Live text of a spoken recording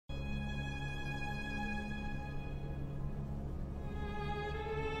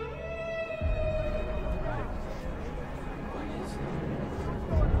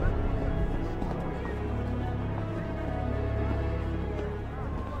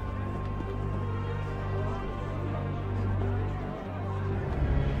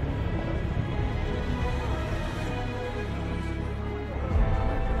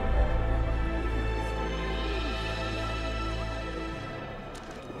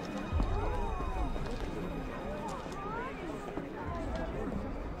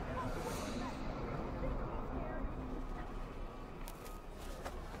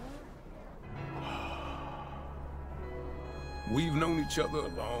We've known each other a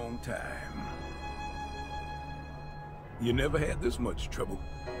long time. You never had this much trouble.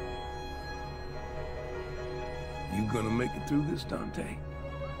 You gonna make it through this, Dante?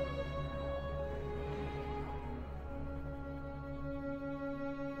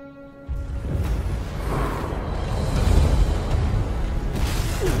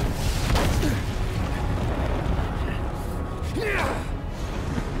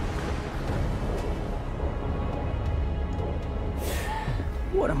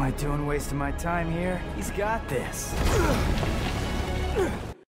 What am I doing wasting my time here? He's got this.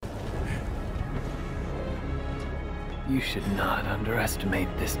 You should not underestimate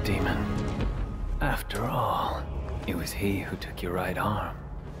this demon. After all, it was he who took your right arm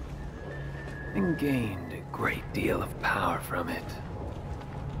and gained a great deal of power from it.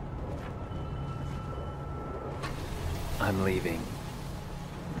 I'm leaving.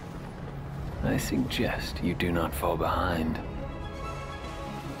 I suggest you do not fall behind.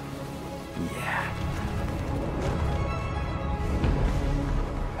 Yeah.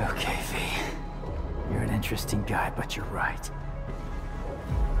 Okay, V. You're an interesting guy, but you're right.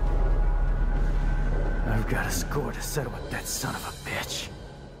 I've got a score to settle with that son of a bitch.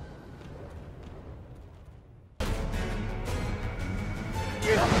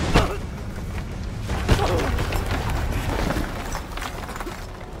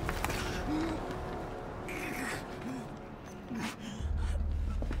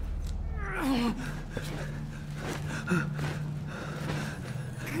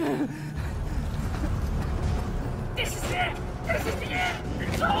 This is it! This is it!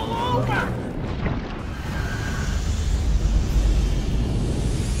 It's all over!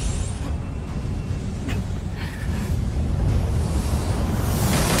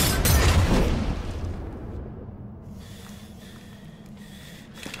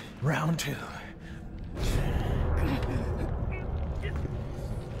 Round two.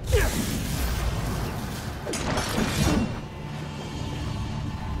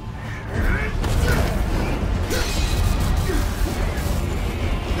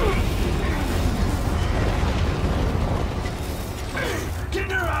 Get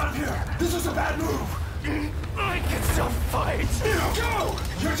her out of here! This is a bad move! I can still fight! Go!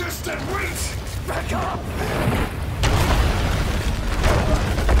 You're just dead weight! Back up!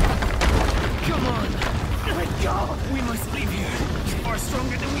 Come on! Let go! We must leave here. He's far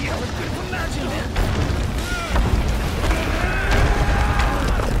stronger than we ever could have imagined!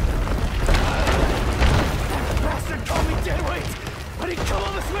 That bastard called me dead weight! But he come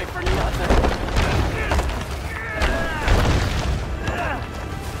all this way for nothing!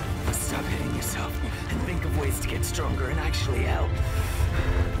 Stop hitting yourself and think of ways to get stronger and actually help.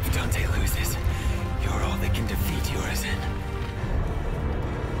 If Dante loses, you're all that can defeat Urizen.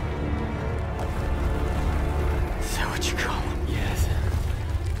 Is that what you call him? Yes.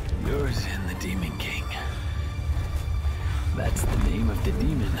 Urizen, the Demon King. That's the name of the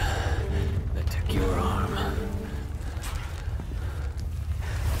demon that took your arm.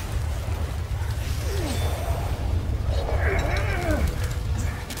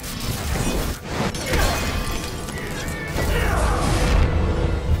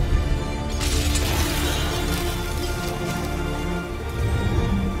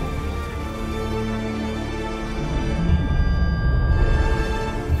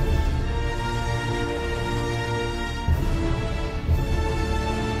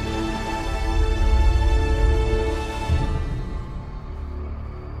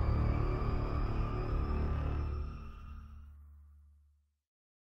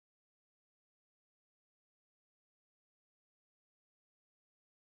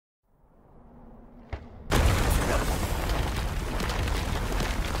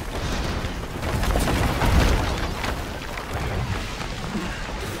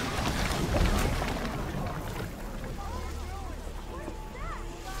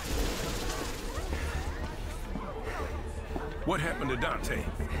 What happened to Dante?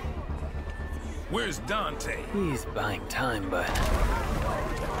 Where's Dante? He's buying time, but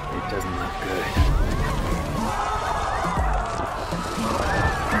it doesn't look good.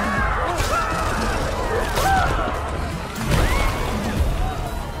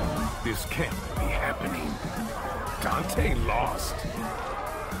 This can't be happening. Dante lost.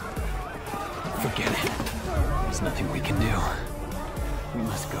 Forget it. There's nothing we can do. We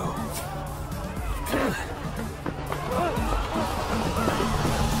must go.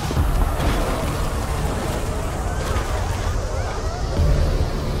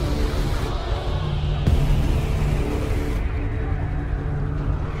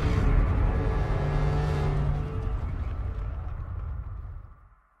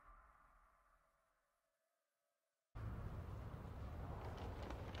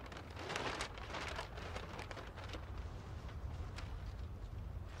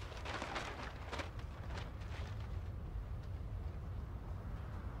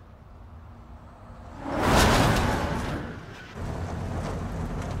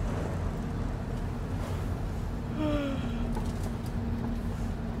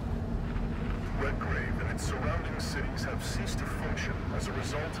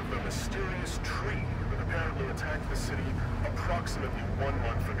 1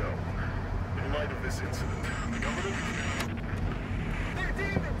 month ago. In light of this incident, the government... They're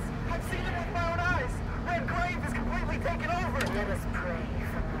demons! I've seen them with my own eyes! Red Grave is completely taken over! Let us pray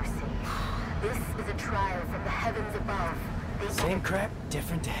for mercy. This is a trial from the heavens above. Same crap,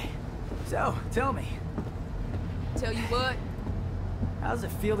 different day. So, tell me, Tell you what, how does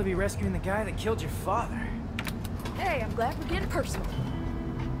it feel to be rescuing the guy that killed your father? hey, I'm glad we're getting personal.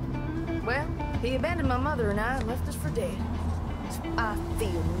 Well, he abandoned my mother and I and left us for dead. So I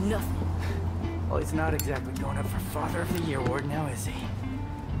feel nothing. Well, he's not exactly going up for Father of the Year award now, is he?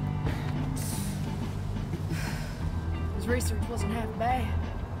 His research wasn't half bad.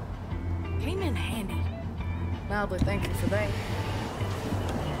 Came in handy. Mildly thankful for that.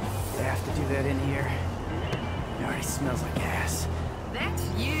 They have to do that in here. It already smells like ass. That's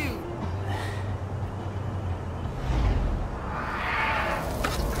you.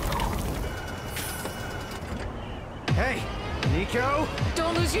 Hey, Nico!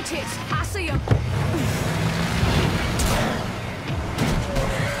 Don't lose your tits. I see him.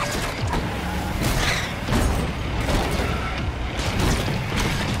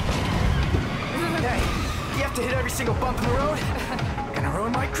 Hey, you have to hit every single bump in the road? Gonna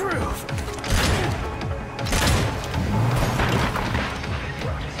ruin my groove.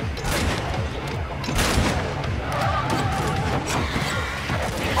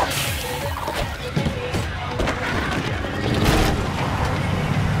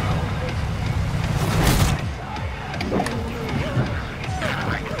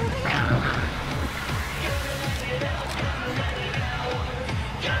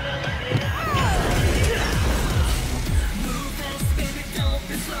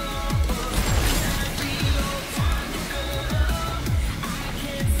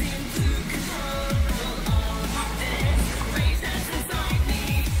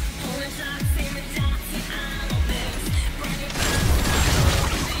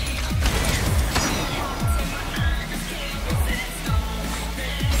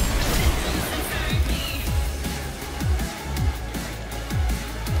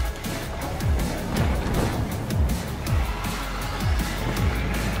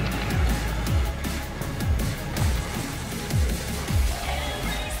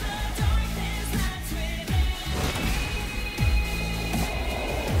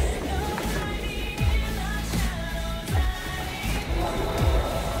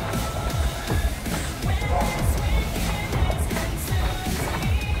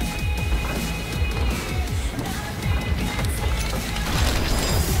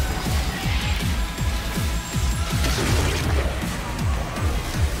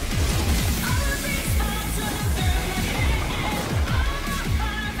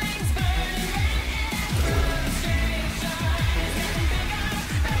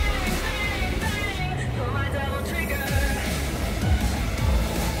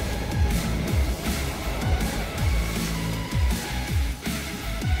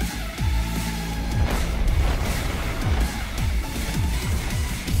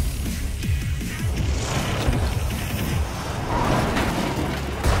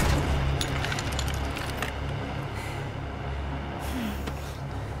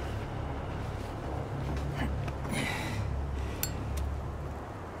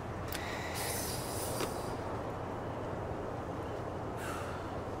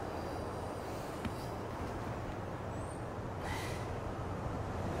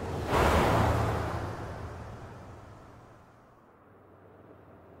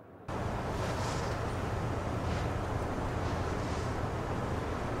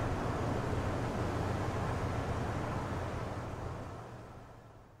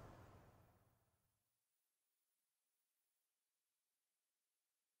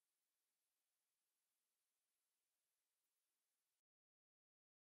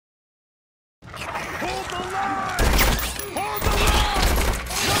 Hold the line! Hold the line!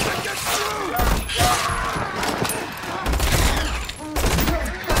 Nothing gets through!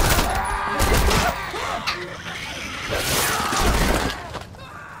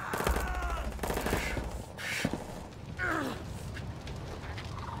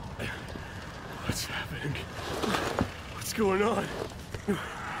 What's happening? What's going on?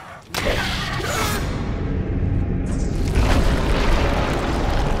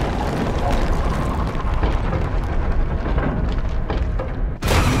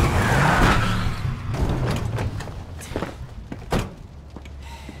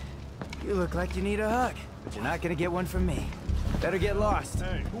 You look like you need a hug, but you're not gonna get one from me. Better get lost.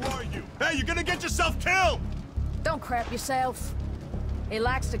 Hey, who are you? Hey, you're gonna get yourself killed! Don't crap yourself. He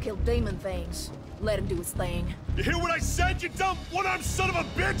likes to kill demon things. Let him do his thing. You hear what I said, you dumb one-armed son of a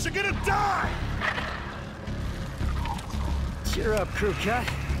bitch? You're gonna die! Cheer up, crew cut.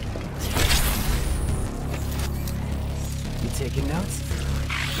 You taking notes?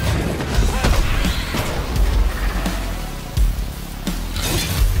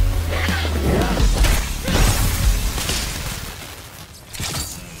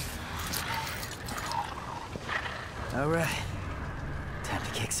 All right. Time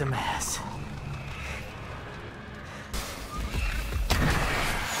to kick some ass.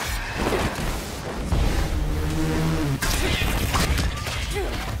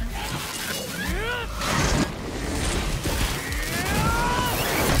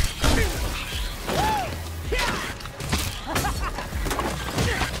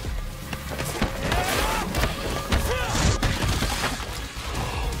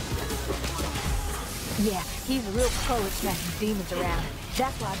 Yeah, he's a real pro at smashing demons around.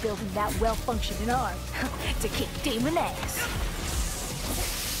 That's why I built him that well-functioning arm. To kick demon ass.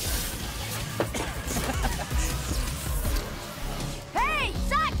 Hey,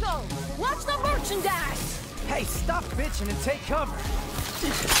 Psycho! Watch the merchandise! Hey, stop bitching and take cover.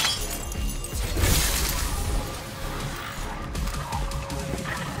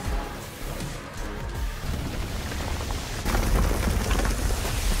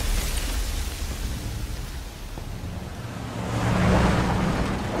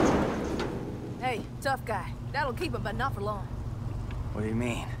 Hey, tough guy. That'll keep him, but not for long. What do you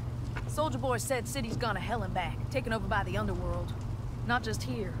mean? Soldier Boy said city's gone to hell and back, taken over by the underworld. Not just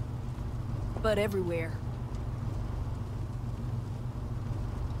here, but everywhere.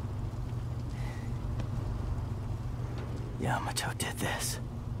 Yamato did this.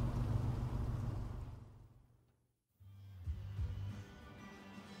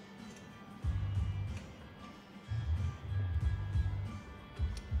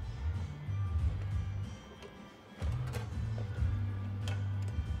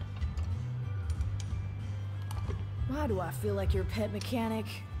 Why do I feel like your pet mechanic?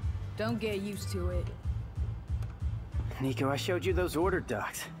 Don't get used to it. Nico, I showed you those order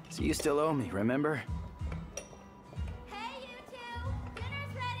docs, so you still owe me, remember? Hey, you two!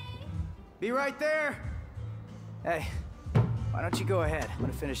 Dinner's ready! Be right there! Hey, why don't you go ahead? I'm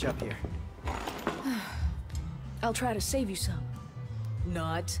gonna finish up here. I'll try to save you some.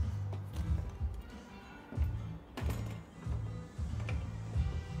 Not.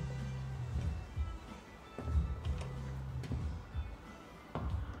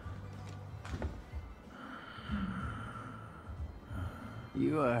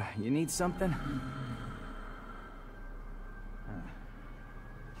 You need something?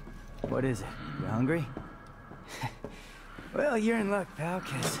 What is it? You hungry? Well, you're in luck, pal,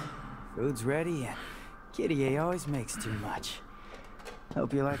 'cause food's ready and Kitty A always makes too much.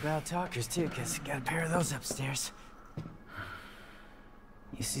 Hope you like loud talkers, too, 'cause got a pair of those upstairs.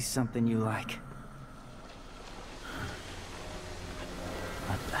 You see something you like?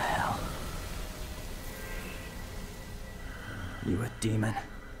 What the hell? You a demon?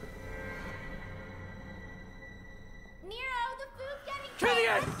 Nero, the food's getting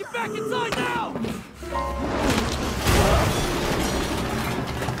Killian, get back inside now!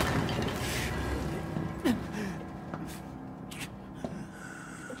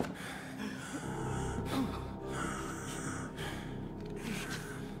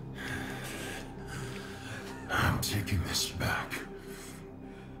 I'm taking this back.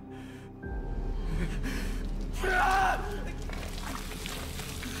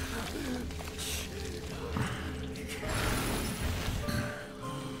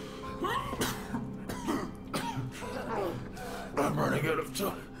 I'm running out of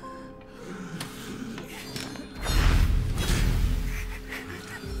time.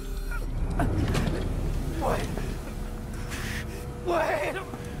 Wait!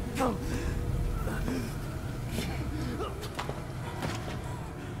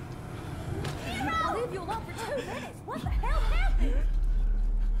 I'll leave you alone for 2 minutes. What the hell happened?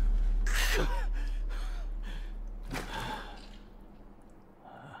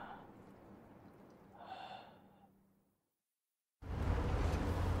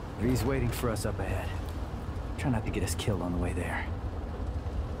 He's waiting for us up ahead. Try not to get us killed on the way there.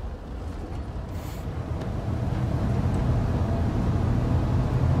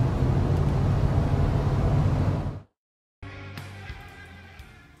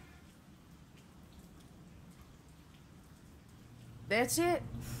 That's it.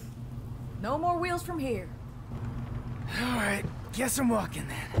 No more wheels from here. All right, guess I'm walking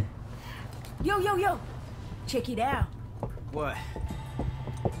then. Yo, yo, yo! Check it out. What?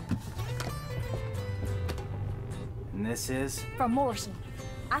 And this is? From Morrison.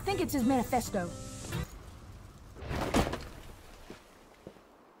 I think it's his manifesto.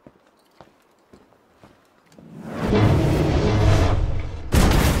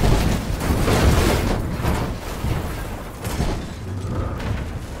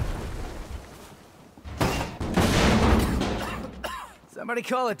 Somebody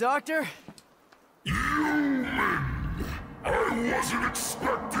call a doctor? Human! I wasn't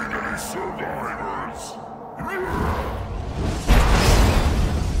expecting any survivors!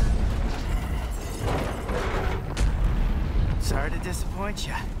 Sorry to disappoint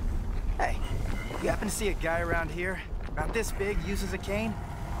you. Hey, you happen to see a guy around here? About this big, uses a cane?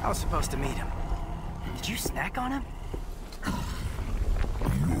 I was supposed to meet him. Did you snack on him?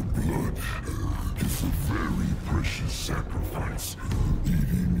 Your blood is a very precious sacrifice.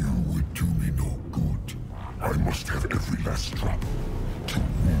 Eating you would do me no good. I must have every last drop to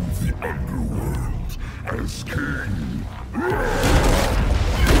rule the underworld as king.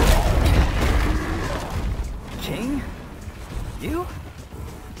 King? You?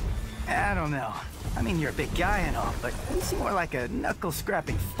 I don't know. I mean, you're a big guy and all, but you seem more like a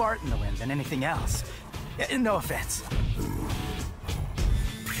knuckle-scrapping fart in the wind than anything else. No offense.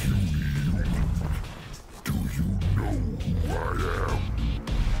 Do you know who I am?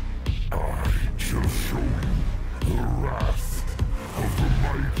 I shall show you the wrath of the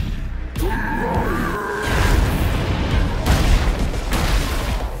mighty lion.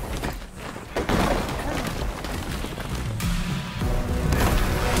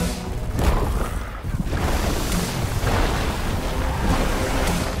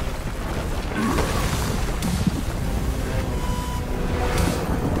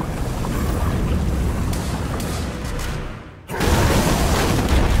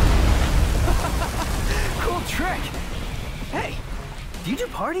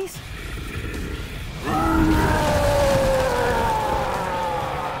 Parties?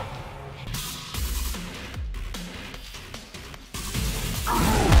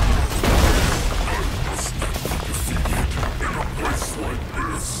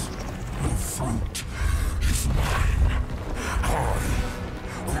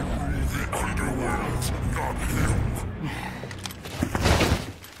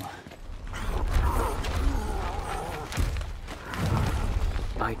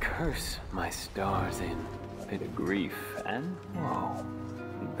 I curse my stars in a bit of grief and woe.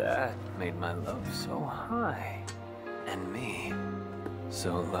 That made my love so high, and me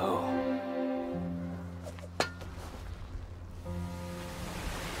so low.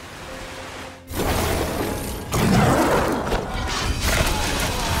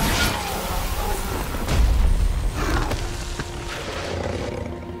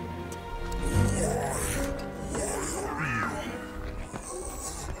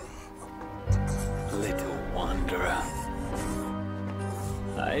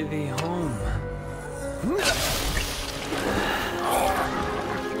 Thee home.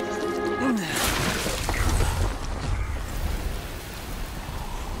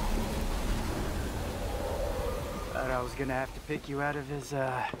 Thought I was gonna have to pick you out of his,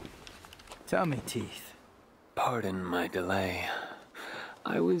 tummy teeth. Pardon my delay.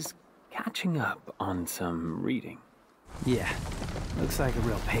 I was catching up on some reading. Yeah, looks like a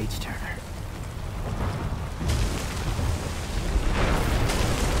real page-turner.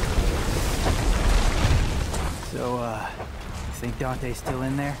 So, you think Dante's still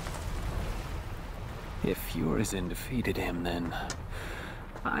in there? If Urizen defeated him, then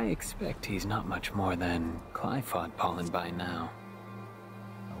I expect he's not much more than Glyphod pollen by now.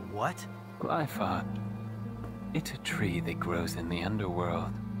 A what? Glyphod. It's a tree that grows in the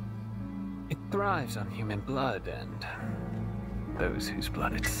underworld. It thrives on human blood, and those whose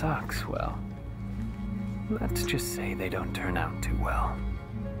blood it sucks, well, let's just say they don't turn out too well.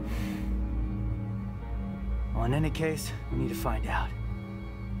 Well, in any case, we need to find out.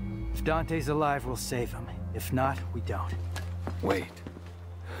 If Dante's alive, we'll save him. If not, we don't. Wait.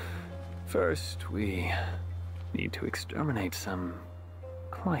 First, we need to exterminate some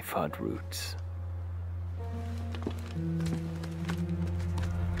Glyphod roots.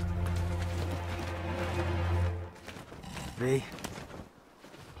 V,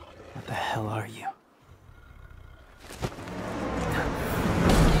 what the hell are you?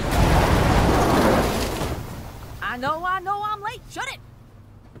 I know I'm late. Shut it!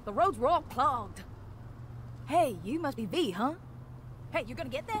 The roads were all clogged. Hey, you must be V, huh? Hey, you gonna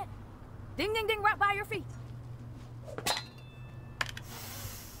get that? Ding, ding, ding, right by your feet.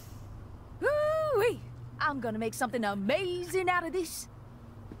 Woo-wee! I'm gonna make something amazing out of this.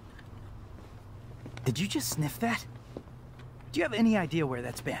 Did you just sniff that? Do you have any idea where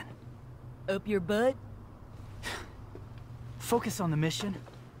that's been? Up your butt? Focus on the mission.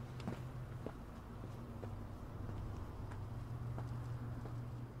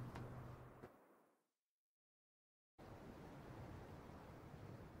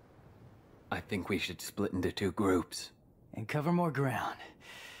 I think we should split into 2 groups. And cover more ground.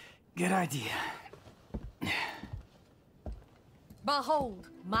 Good idea. Behold,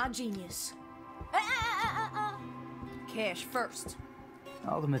 my genius. Cash first.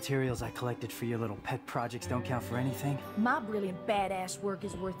 All the materials I collected for your little pet projects don't count for anything? My brilliant badass work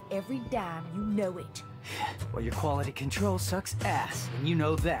is worth every dime, you know it. Well, your quality control sucks ass, and you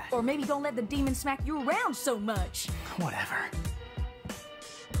know that. Or maybe don't let the demon smack you around so much. Whatever.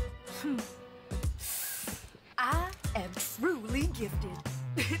 I am truly gifted.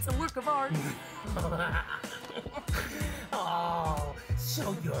 It's a work of art. Oh,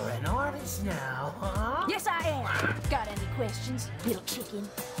 so you're an artist now, huh? Yes, I am. Got any questions, little chicken?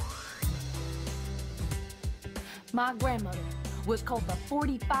 My grandmother was called the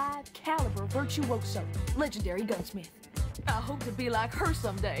 45 caliber virtuoso, legendary gunsmith. I hope to be like her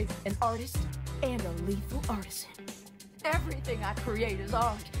someday, an artist and a lethal artisan. Everything I create is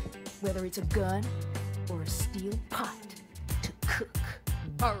art, whether it's a gun or a steel pot to cook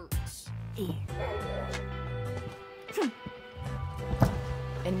birds in.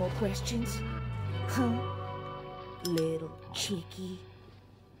 Any more questions? Huh? Little chickie.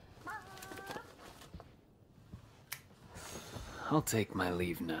 I'll take my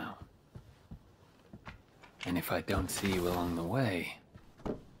leave now. And if I don't see you along the way,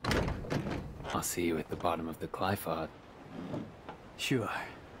 I'll see you at the bottom of the Clyphod. Sure.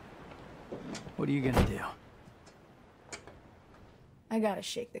 What are you gonna do? I gotta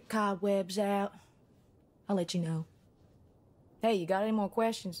shake the cobwebs out. I'll let you know. Hey, you got any more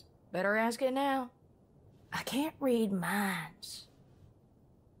questions? Better ask it now. I can't read minds.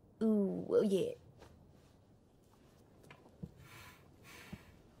 Ooh, well, yeah.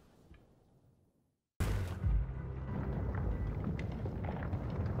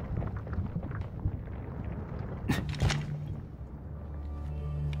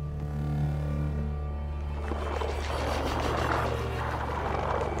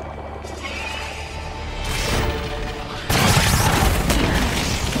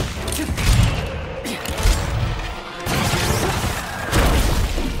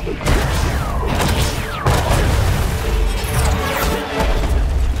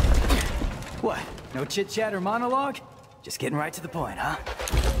 What? No chit-chat or monologue? Just getting right to the point, huh?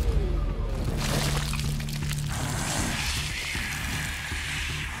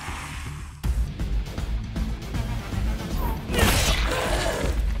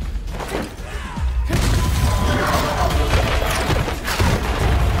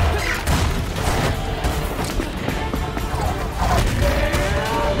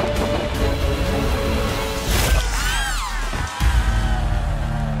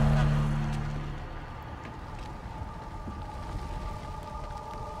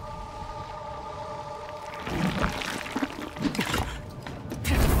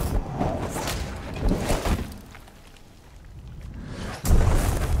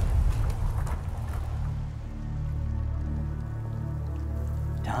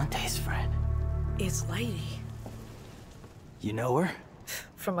 Dante's friend. It's Lady. You know her?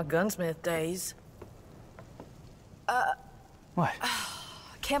 From my gunsmith days. What? I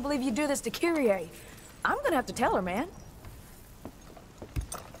can't believe you do this to Kyrie. I'm gonna have to tell her, man.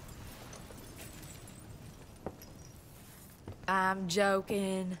 I'm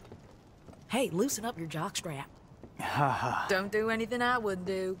joking. Hey, loosen up your jockstrap. Haha. Don't do anything I wouldn't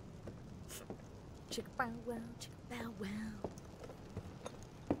do. Chicka bow wow, chicka bow wow.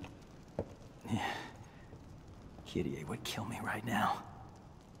 Kyrie would kill me right now.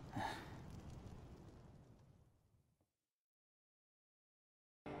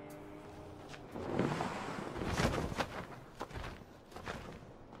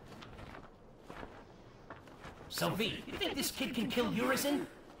 So, V, you think this kid can kill Urizen?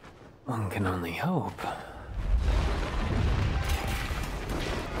 One can only hope.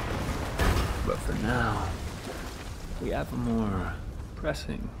 But for now, we have a more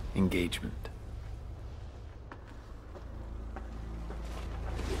pressing engagement.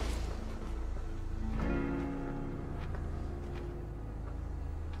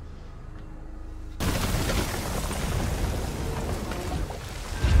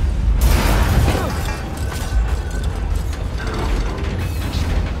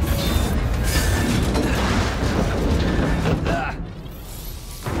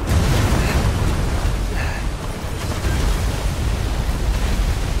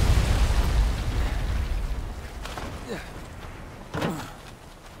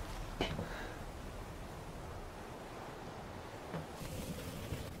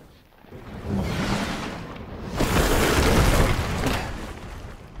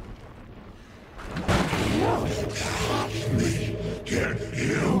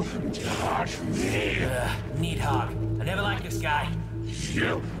 Needhog. I never liked this guy.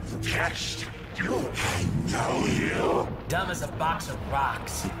 You pest! I know you! dumb as a box of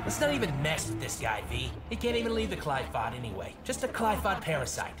rocks. Let's not even mess with this guy, V. He can't even leave the Clyphod anyway. Just a Clyphod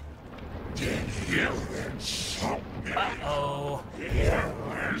parasite. Uh-oh.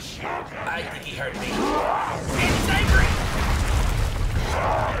 I think he hurt me. And he's angry!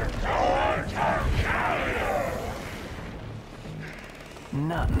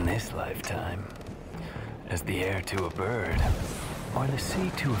 Not in this lifetime. As the air to a bird, or the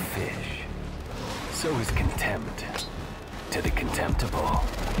sea to a fish, so is contempt to the contemptible.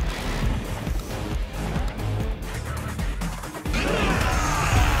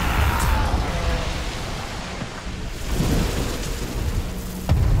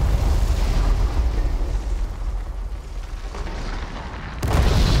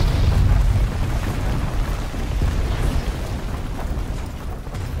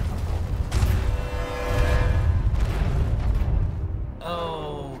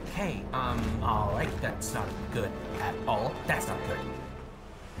 Alright, that's not good at all. That's not good.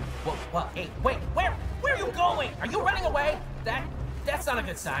 Well, hey, wait, where are you going? Are you running away? That's not a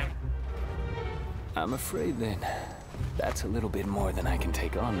good sign. I'm afraid then, that's a little bit more than I can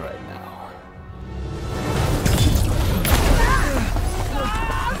take on right now.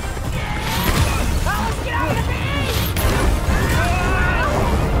 Alice, get out of me!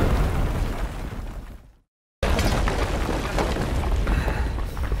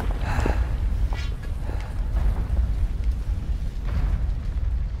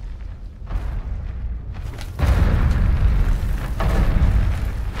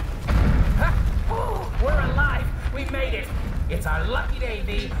 It's our lucky day,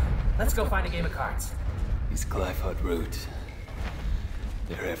 V. Let's go find a game of cards. These Clyphod roots,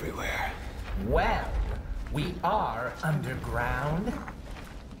 they're everywhere. Well, we are underground.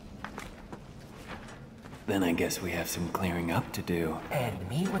 Then I guess we have some clearing up to do. And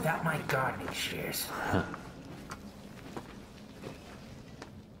me without my gardening shears. Huh.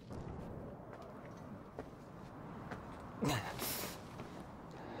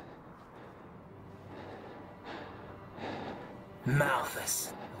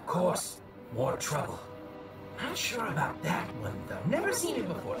 Malthus. Of course. More trouble. Not sure about that one, though. Never seen it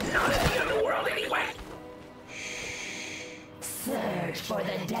before. Not in the underworld, anyway! Search for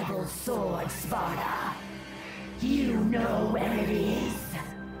the Devil's Sword, Sparta. You know where it is.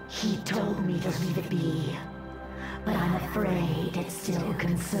 He told me to leave it be. But I'm afraid it still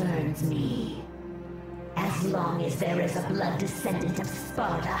concerns me. As long as there is a blood descendant of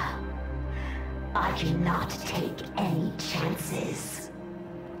Sparta, I cannot take any chances.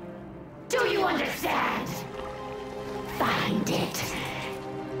 Do you understand? Find it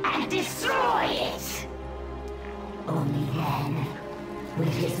and destroy it. Only then will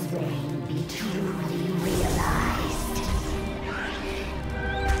his reign be truly realized.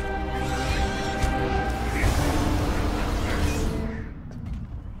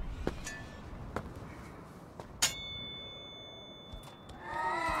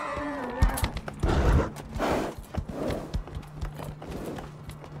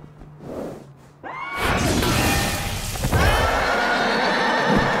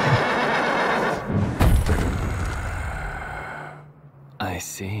 I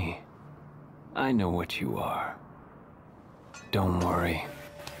see. I know what you are. Don't worry.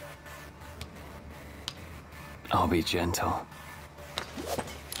 I'll be gentle.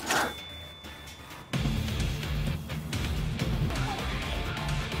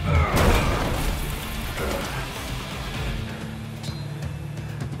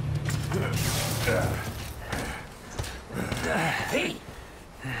 Hey!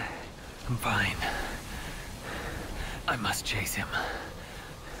 I'm fine. I must chase him.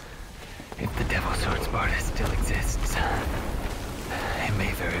 If the Devil's Sword Sparta still exists, it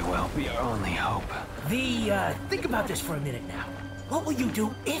may very well be our only hope. Think about this for a minute now. What will you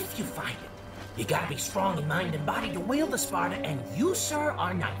do if you find it? You gotta be strong in mind and body to wield the Sparta, and you, sir,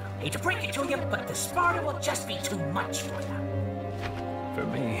 are not. Hate to break it to you, but the Sparta will just be too much for you. For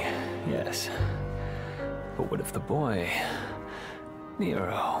me, yes. But what if the boy,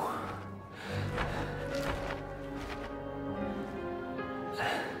 Nero?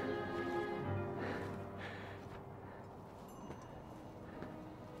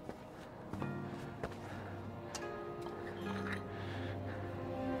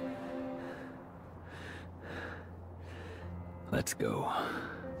 Let's go.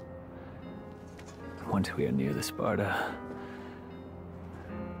 Once we are near the Sparta,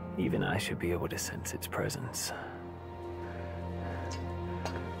 even I should be able to sense its presence.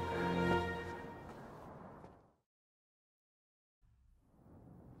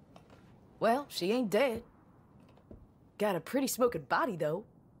 Well, she ain't dead. Got a pretty smoking body, though.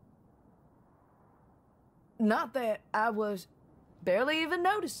 Not that I was barely even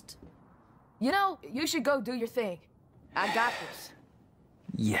noticed. You know, you should go do your thing. I got this.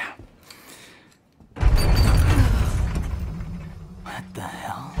 Yeah. What the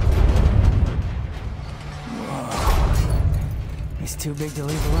hell? Whoa. He's too big to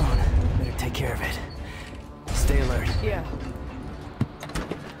leave alone. Better take care of it. Stay alert. Yeah.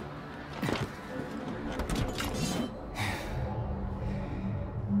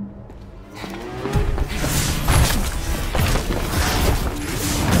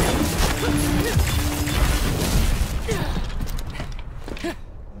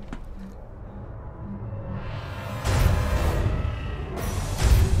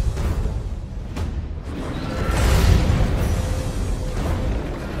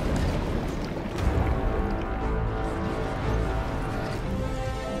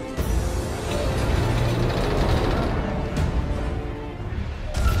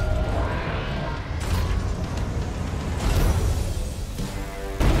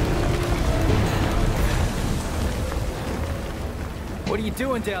 What are you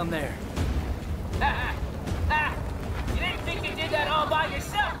doing down there? You didn't think you did that all by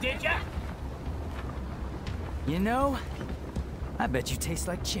yourself, did ya? You know, I bet you taste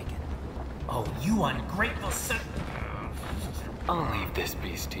like chicken. Oh, you ungrateful son... I'll leave this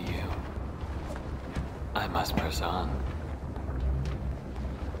beast to you. I must press on.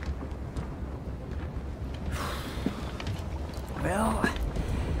 Well,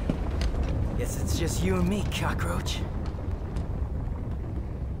 guess it's just you and me, cockroach.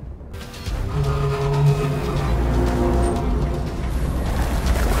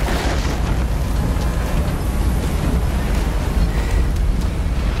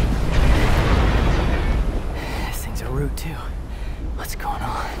 This thing's a root too. What's going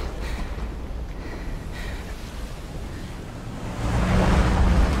on?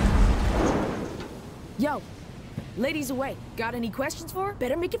 Yo, lady's away. Got any questions for her?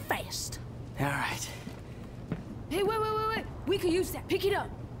 Better make it fast. All right. Hey, wait. We could use that. Pick it up.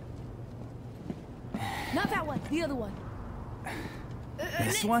 Not that one. The other one.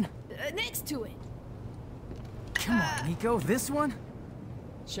 This one? Next to it. Come on, Nico. This one?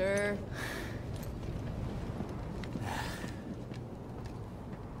 Sure.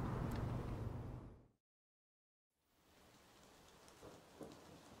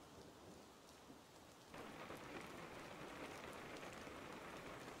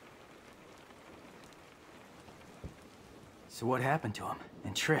 So what happened to him?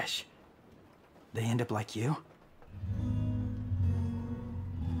 And Trish? They end up like you?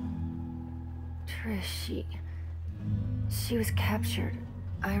 Trish, she was captured.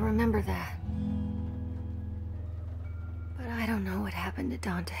 I remember that. But I don't know what happened to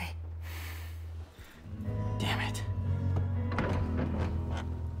Dante. Damn it.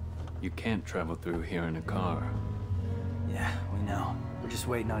 You can't travel through here in a car. Yeah, we know. We're just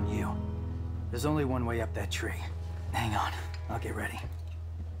waiting on you. There's only one way up that tree. Hang on, I'll get ready.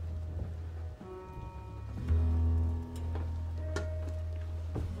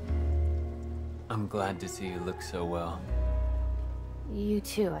 I'm glad to see you look so well. You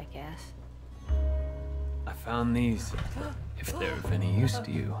too, I guess. I found these. If they're of any use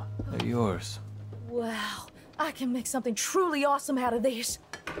to you, they're yours. Wow, I can make something truly awesome out of this.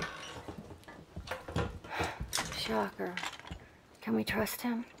 Shocker. Can we trust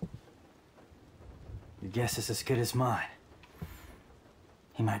him? Your guess is as good as mine.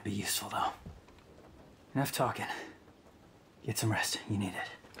 He might be useful, though. Enough talking. Get some rest. You need it.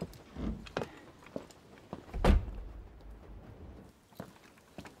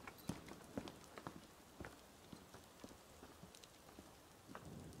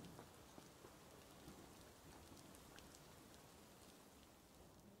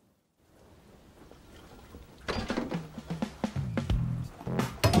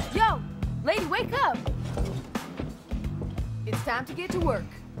 Yo, lady, wake up! It's time to get to work.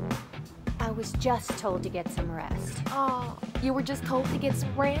 I was just told to get some rest. Oh, you were just told to get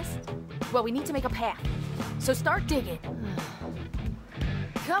some rest? Well, we need to make a path. So start digging.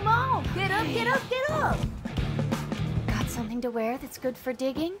 Come on, get up, get up, get up! Got something to wear that's good for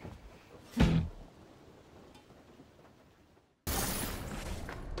digging?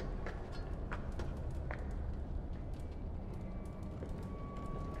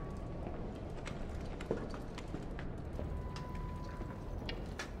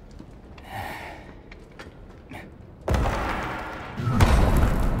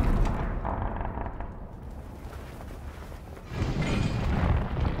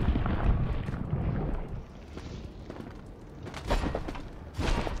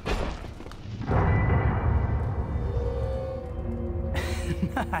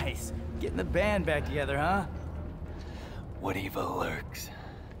 Nice. Getting the band back together, huh? what evil lurks.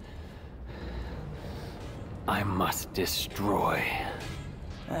 I must destroy.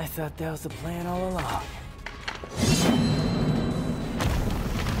 I thought that was the plan all along.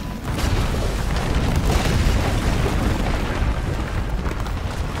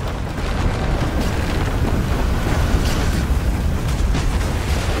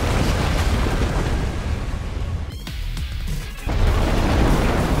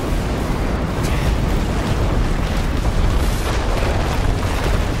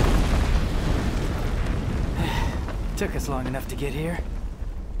 Took us long enough to get here.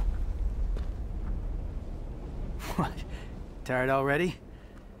 What? Tired already?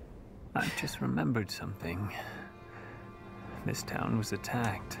 I just remembered something. This town was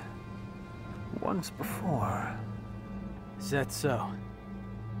attacked. Once before. Is that so?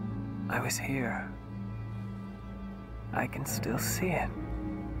 I was here. I can still see it.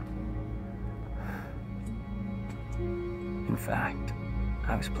 In fact,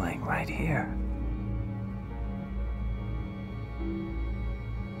 I was playing right here.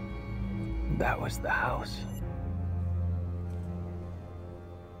 That was the house.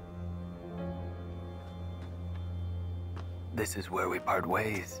 This is where we part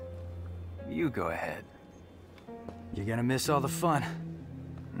ways. You go ahead. You're gonna miss all the fun.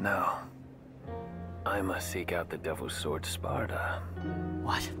 No. I must seek out the Devil's Sword Sparta.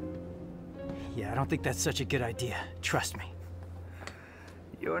 What? Yeah, I don't think that's such a good idea. Trust me.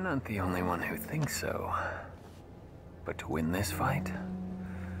 You're not the only one who thinks so. But to win this fight,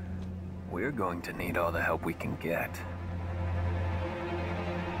 we're going to need all the help we can get.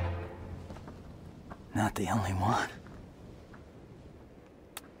 Not the only one.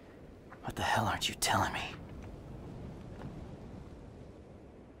 What the hell aren't you telling me?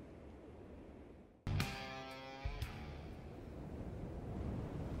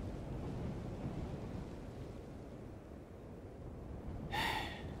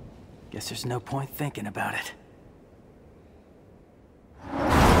 Guess there's no point thinking about it.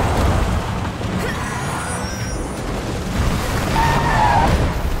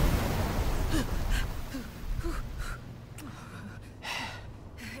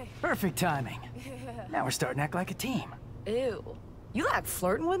 Perfect timing. Now we're starting to act like a team. Ew. You like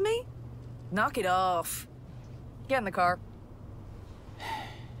flirting with me? Knock it off. Get in the car.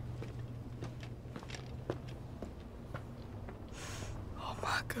 Oh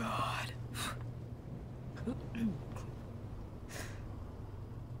my God.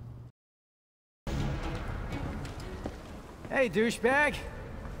 Hey, douchebag.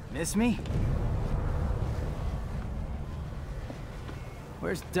 Miss me?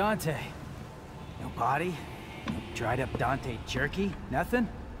 Where's Dante? No body? No dried up Dante jerky? Nothing?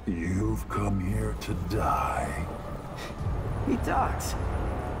 You've come here to die. He talks.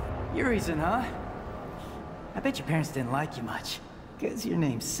 Your reason, huh? I bet your parents didn't like you much, 'cause your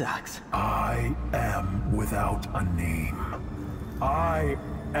name sucks. I am without a name. I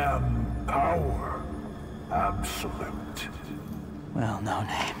am power. Absolute. Well, no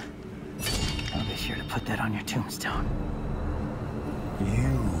name. I'll be sure to put that on your tombstone.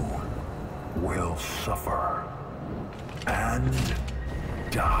 You will suffer and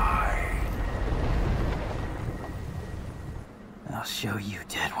die. I'll show you,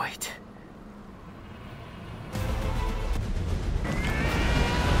 deadweight.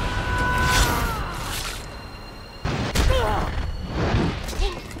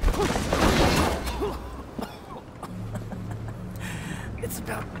 It's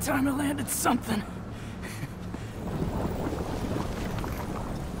about time I landed something.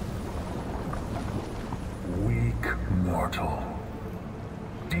 Weak mortal.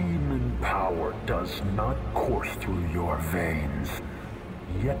 Demon power does not course through your veins,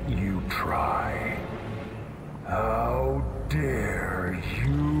 yet you try. How dare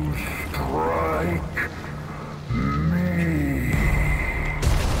you strike me?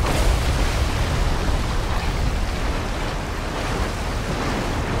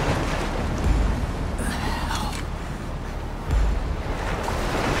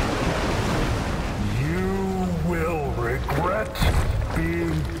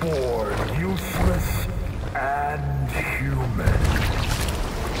 Being born useless and human.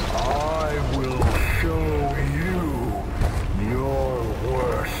 I will show you your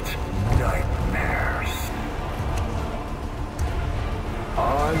worst nightmares.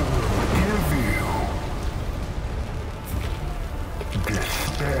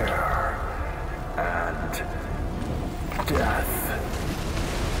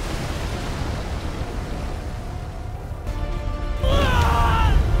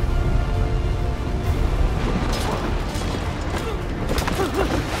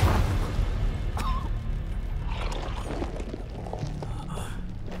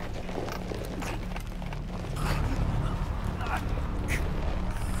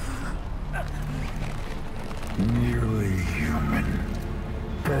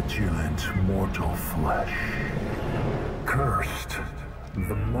 petulant mortal flesh. Cursed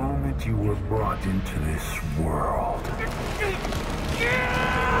the moment you were brought into this world.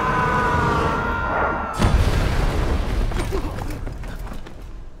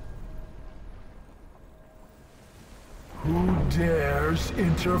 Who dares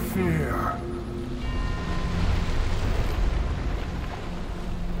interfere?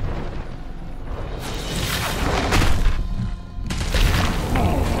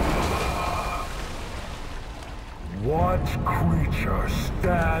 What creature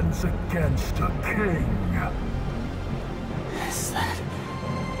stands against a king? Is that a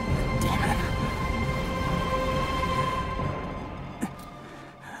demon?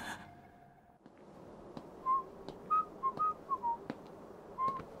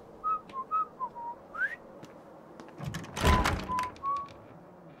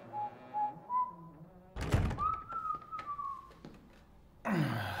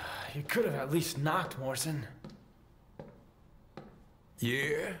 You could have at least knocked, Morrison.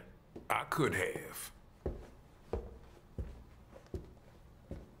 Yeah, I could have.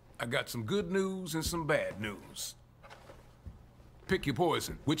 I got some good news and some bad news. Pick your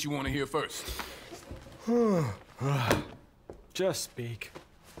poison. Which you want to hear first? Just speak.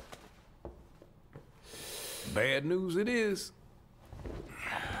 Bad news it is.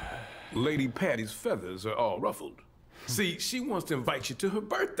 Lady Patty's feathers are all ruffled. See, she wants to invite you to her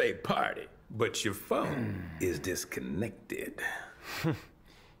birthday party, but your phone is disconnected.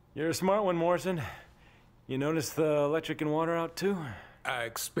 You're a smart one, Morrison. You noticed the electric and water out too? I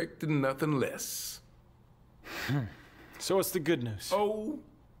expected nothing less. So what's the good news? Oh,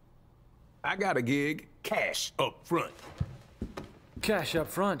 I got a gig. Cash up front. Cash up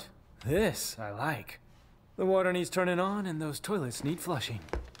front. This I like. The water needs turning on and those toilets need flushing.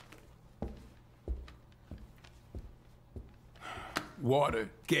 Water,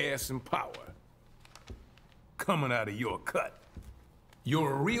 gas, and power. Coming out of your cut.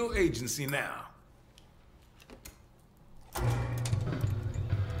 You're a real agency now.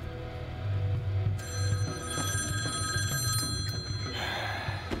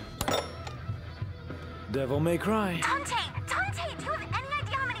 Devil may cry. Dante, do you have any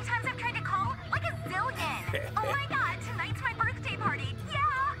idea how many times I've tried to call? Like a zillion. Oh my god, tonight's my birthday party. Yeah,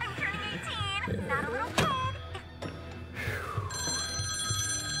 I'm turning 18. Not a little kid.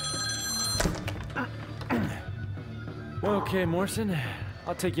 Okay, Morrison,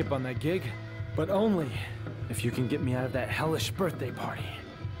 I'll take you up on that gig, but only if you can get me out of that hellish birthday party.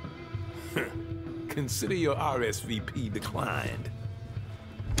 Consider your RSVP declined.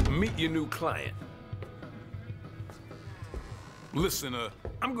 Meet your new client. Listen,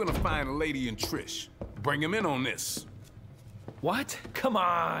 I'm gonna find Lady and Trish. Bring him in on this. What? Come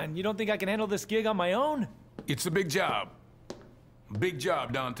on, you don't think I can handle this gig on my own? It's a big job. Big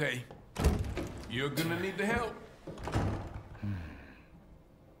job, Dante. You're gonna need the help.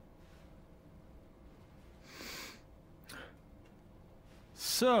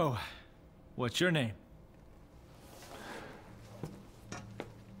 So, what's your name?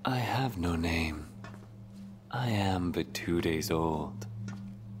 I have no name. I am but 2 days old.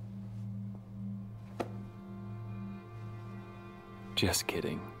 Just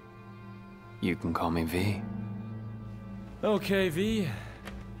kidding. You can call me V. Okay, V.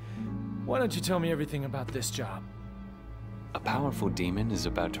 Why don't you tell me everything about this job? A powerful demon is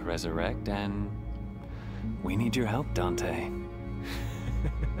about to resurrect, and we need your help, Dante.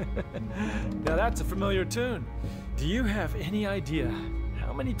 Now that's a familiar tune. Do you have any idea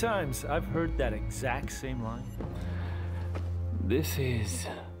how many times I've heard that exact same line? This is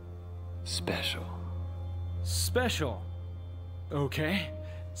special. Special? Okay.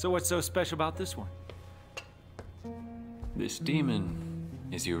 So what's so special about this one? This demon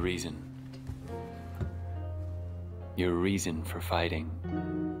is your reason. Your reason for fighting.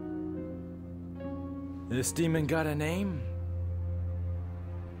 This demon got a name?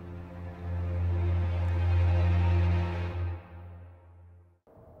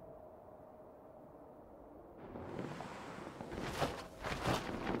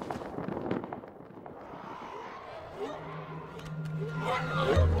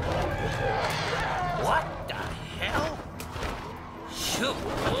 What the hell? Shoot.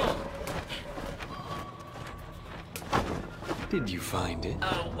 Did you find it?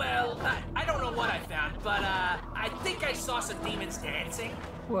 Well, I don't know what I found, but, I think I saw some demons dancing.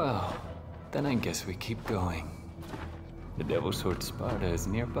 Well, then I guess we keep going. The Devil's Sword Sparta is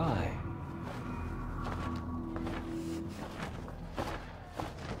nearby.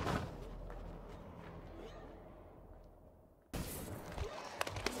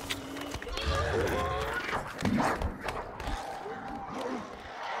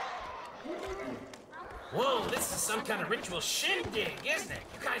 kind of ritual shindig, isn't it?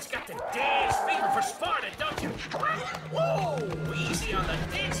 You guys got the dance fever for Sparta, don't you? Whoa! Easy on the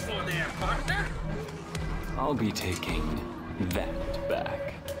dance floor there, partner. I'll be taking that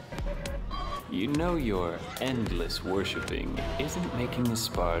back. You know your endless worshipping isn't making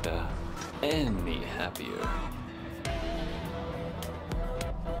Sparta any happier.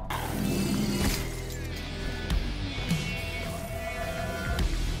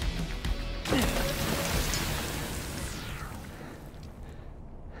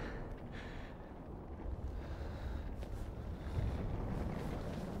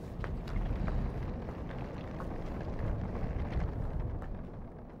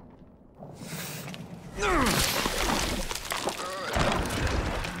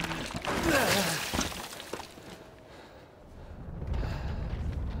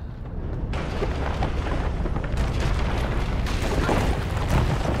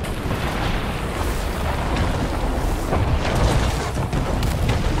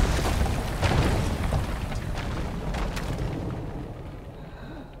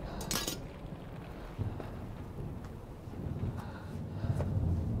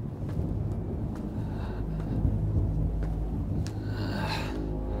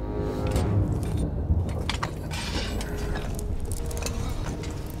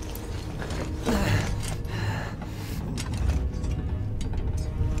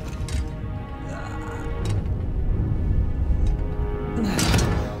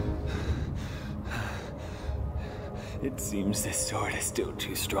 It seems this sword is still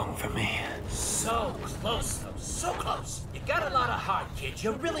too strong for me. So close, though. So close. You got a lot of heart, kid.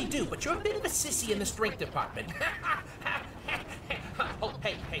 You really do. But you're a bit of a sissy in the strength department. Oh,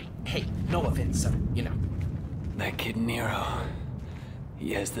 hey. No offense, sir. You know. That kid Nero.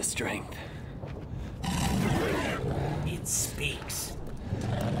 He has the strength. It speaks.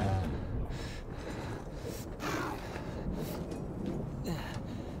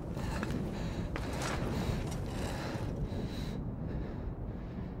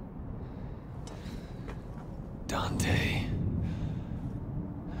 Dante.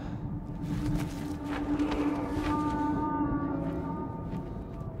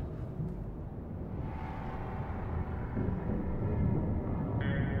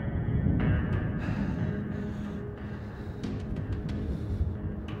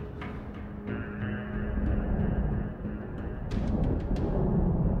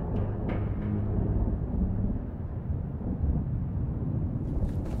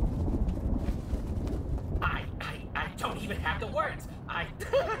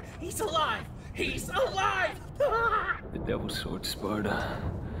 He's alive! He's alive! The Devil Sword Sparta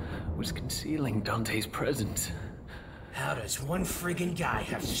was concealing Dante's presence. How does one friggin' guy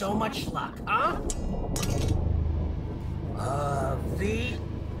have so much luck, huh? V?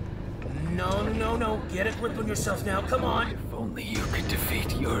 No. Get a grip on yourself now, come on! If only you could defeat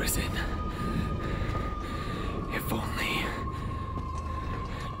Urizen. If only...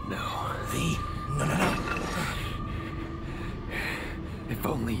 No. V? No. If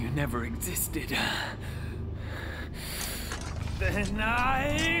only you never existed. Then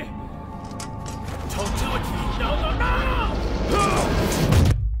I... Don't do it! No!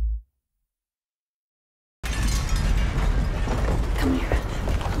 Come here.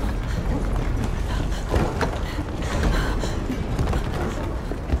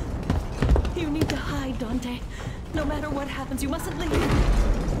 You need to hide, Dante. No matter what happens, you mustn't leave.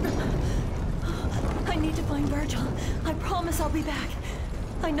 I need to find Virgil. I promise I'll be back.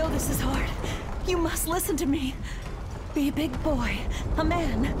 I know this is hard. You must listen to me. Be a big boy. A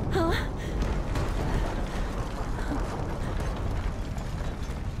man, huh?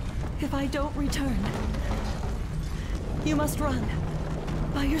 If I don't return, you must run.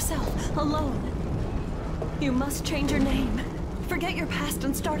 By yourself, alone. You must change your name. Forget your past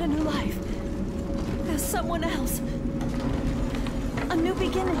and start a new life. As someone else. A new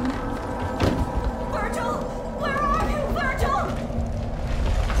beginning. Virgil! Where are you, Virgil?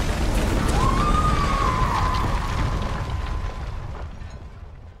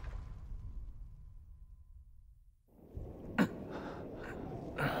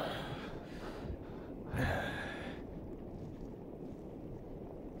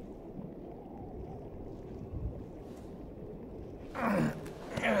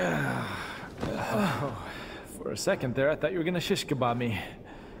 For a second there, I thought you were gonna shish kebab me.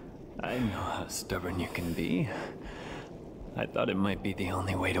 I know how stubborn you can be. I thought it might be the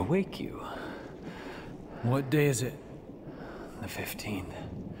only way to wake you. What day is it? The 15th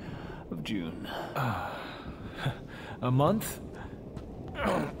of June. A month?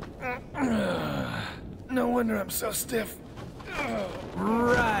 No wonder I'm so stiff.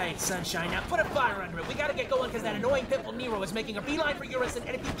 Right, Sunshine. Now put a fire under it. We gotta get going because that annoying pimple Nero is making a beeline for Urison,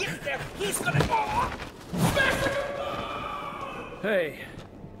 and if he gets there, he's gonna... Hey,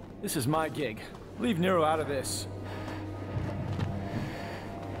 this is my gig. Leave Nero out of this.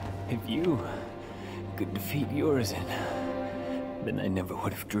 If you could defeat Urison, then I never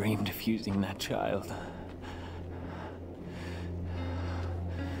would have dreamed of using that child.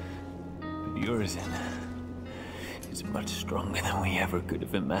 But Urison is much stronger than we ever could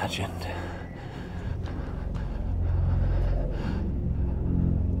have imagined.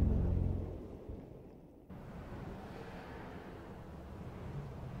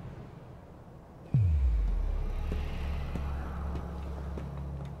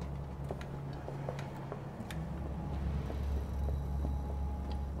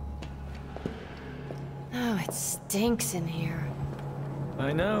 Oh, it stinks in here.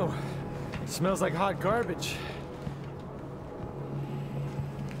 I know. It smells like hot garbage.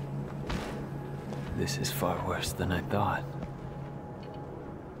 This is far worse than I thought.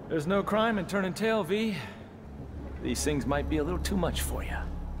 There's no crime in turning tail, V. These things might be a little too much for you.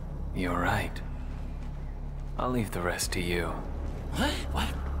 You're right. I'll leave the rest to you. What?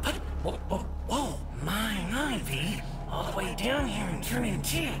 Whoa, my, V. All the way down here and turning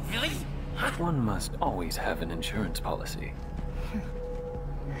tail, really? Huh? One must always have an insurance policy.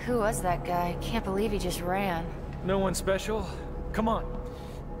 Who was that guy? Can't believe he just ran. No one special? Come on.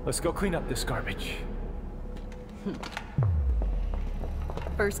 Let's go clean up this garbage.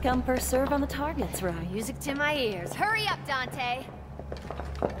 First come, first serve on the targets, right? Music to my ears. Hurry up, Dante!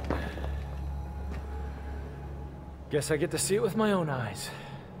 Guess I get to see it with my own eyes.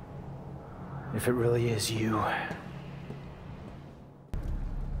 If it really is you.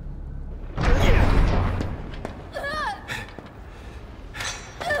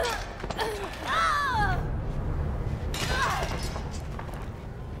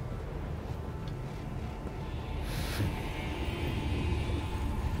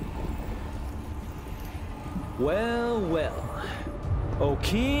 Well, well. O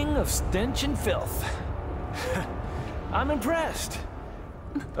king of stench and filth. I'm impressed.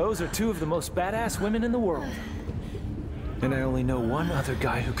 Those are two of the most badass women in the world. And I only know one other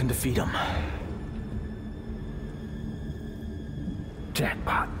guy who can defeat them.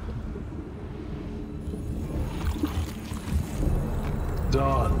 Jackpot.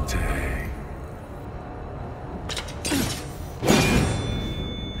 Dante.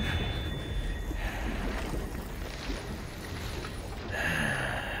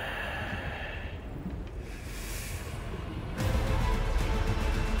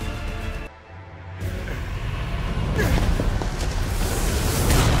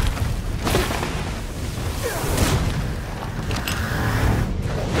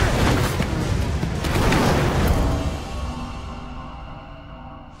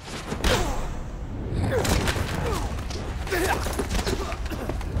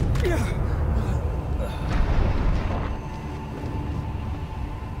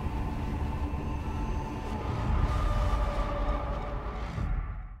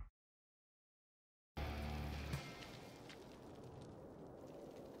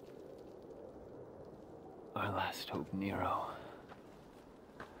 Our last hope, Nero,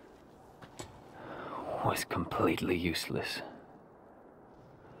 was completely useless.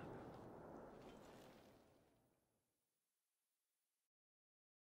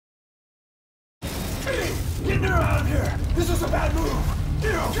 Hey! Get Nero out of here! This is a bad move!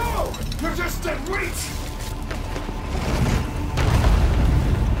 Nero, go! You're just dead weight!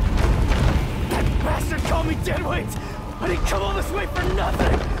 That bastard called me deadweight! I didn't come all this way for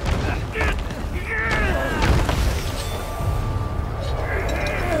nothing!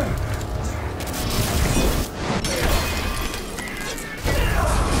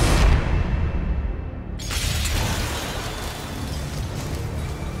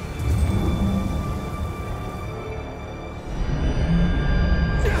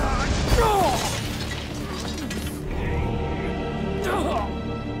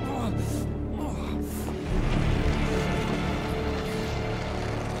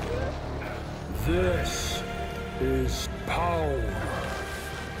 This is power.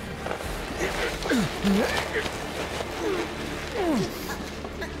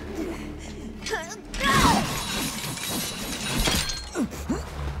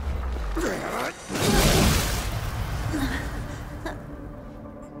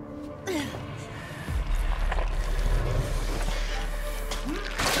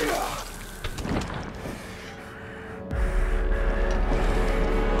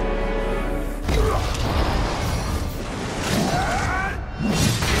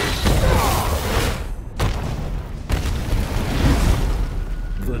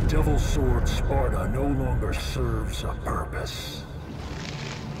 Sword Sparta no longer serves a purpose.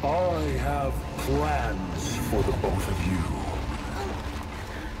 I have plans for the both of you.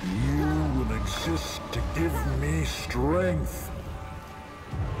 You will exist to give me strength.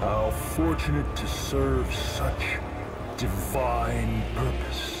 How fortunate to serve such divine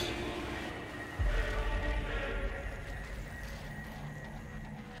purpose.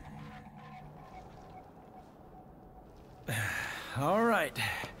 All right.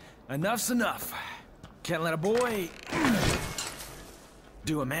 Enough's enough. Can't let a boy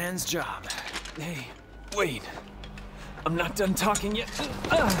do a man's job. Hey, wait. I'm not done talking yet.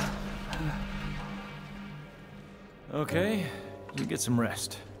 Okay, you get some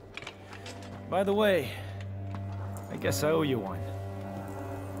rest. By the way, I guess I owe you one.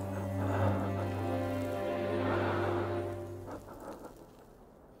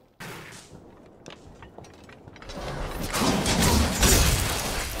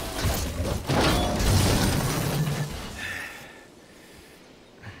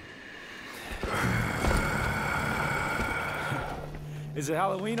 Is it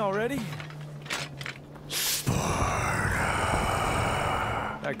Halloween already?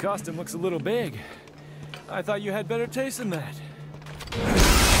 That costume looks a little big. I thought you had better taste than that.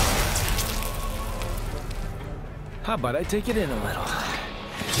 How about I take it in a little?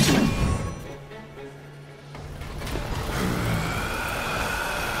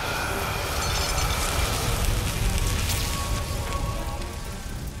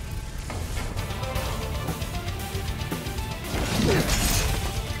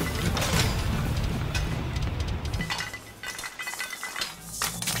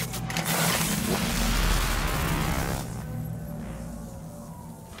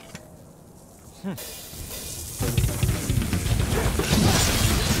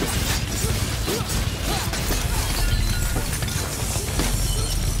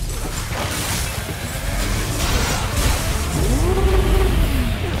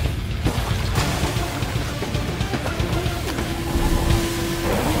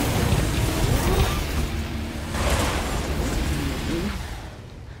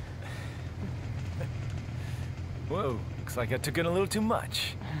 Whoa, looks like I took in a little too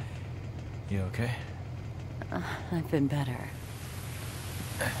much. You okay? I've been better.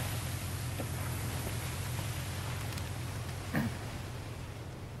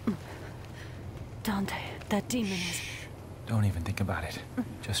 Dante, that demon is... Don't even think about it.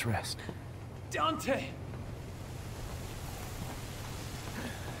 Just rest. Dante!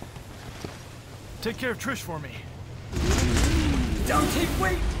 Take care of Trish for me. Dante,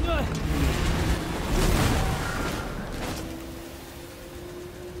 wait!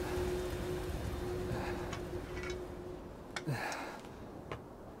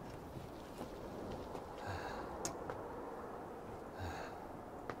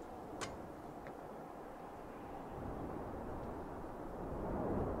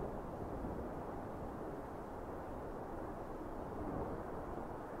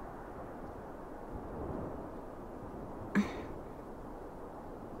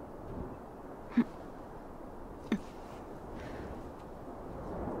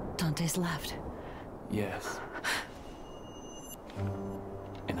 Dante's left. Yes.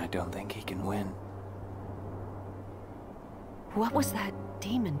 And I don't think he can win. What was that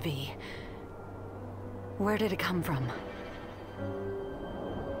demon, V? Where did it come from?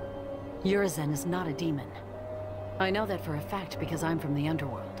 Urizen is not a demon. I know that for a fact because I'm from the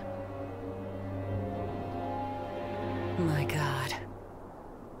underworld. My God.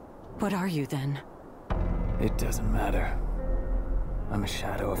 What are you then? It doesn't matter. I'm a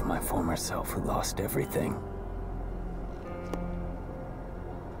shadow of my former self who lost everything.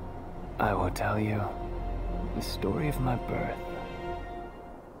 I will tell you the story of my birth.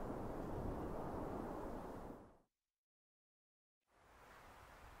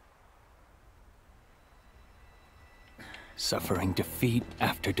 Suffering defeat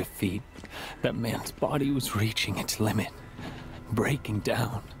after defeat, that man's body was reaching its limit, breaking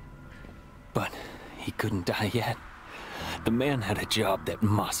down. But he couldn't die yet. The man had a job that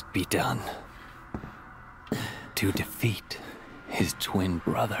must be done. To defeat his twin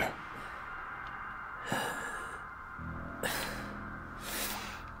brother.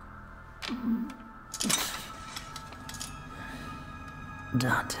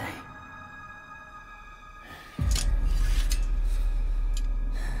 Dante.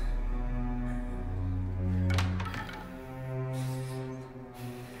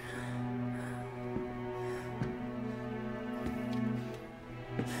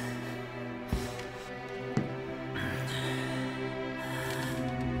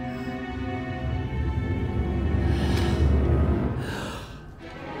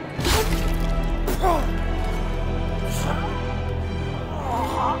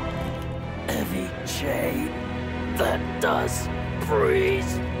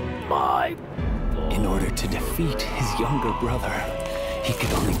 In order to defeat his younger brother, he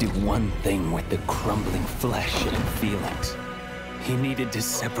could only do one thing with the crumbling flesh and feelings. He needed to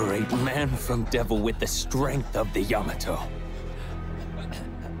separate man from devil with the strength of the Yamato.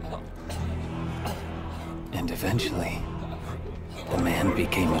 And eventually, the man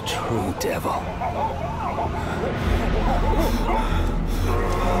became a true devil.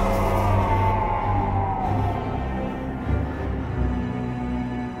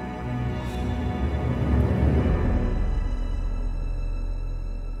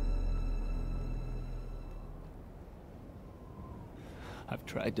 I've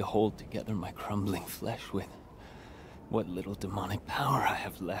tried to hold together my crumbling flesh with what little demonic power I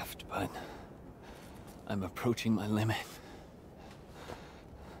have left, but I'm approaching my limit.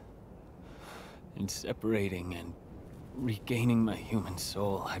 In separating and regaining my human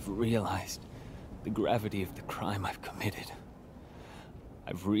soul, I've realized the gravity of the crime I've committed.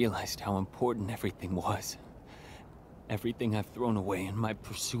 I've realized how important everything was. Everything I've thrown away in my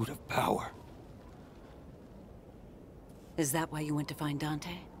pursuit of power. Is that why you went to find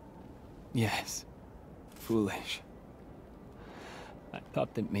Dante? Yes. Foolish. I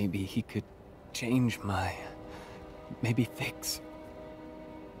thought that maybe he could change maybe fix.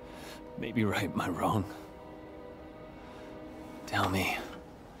 Maybe right my wrong. Tell me.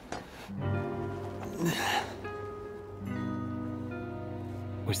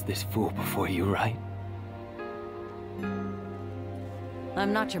 Was this fool before you, right?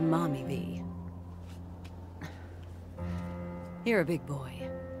 I'm not your mommy, V. You're a big boy.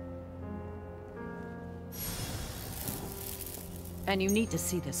 And you need to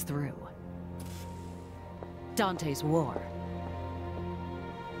see this through. Dante's war.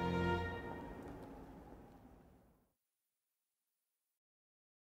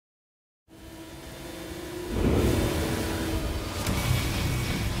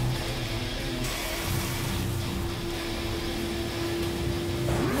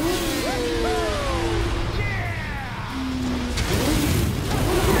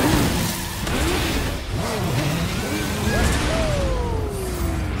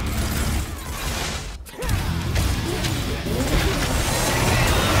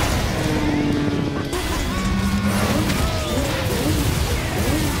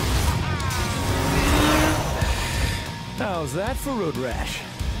 How's that for road rash?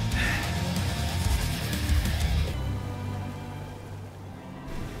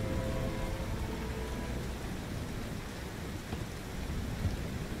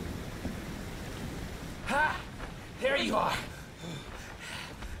 Ha! There you are.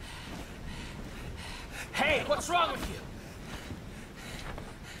 Hey, what's wrong with you?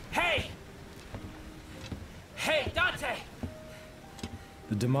 Hey! Hey, Dante!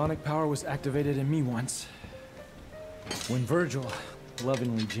 The demonic power was activated in me once, when Virgil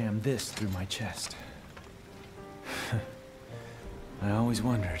lovingly jammed this through my chest. I always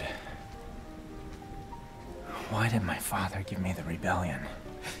wondered, why did my father give me the rebellion?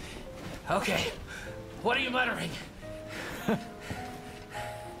 Okay, what are you muttering?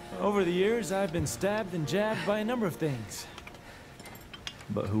 Over the years, I've been stabbed and jabbed by a number of things.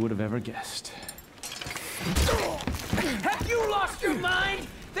 But who would have ever guessed? Have you lost your mind?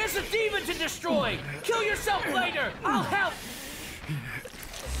 There's a demon to destroy! Kill yourself later! I'll help!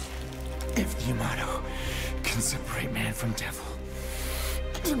 If the Yamato can separate man from devil,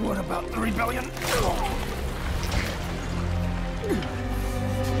 then what about the rebellion?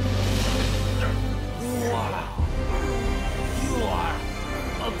 Wow! You are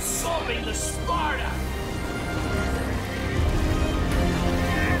absorbing the Sparta!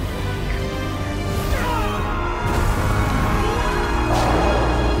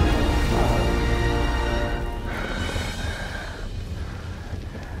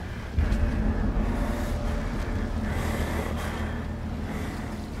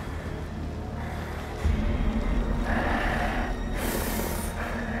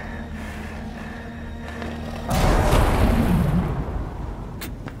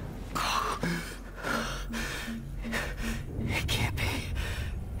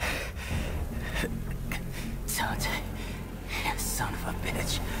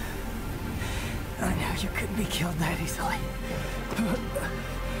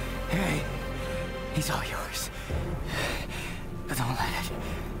 Hey, he's all yours. But don't let it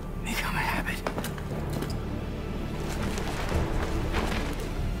become a habit.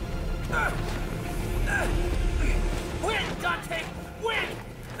 Win, Dante! Win!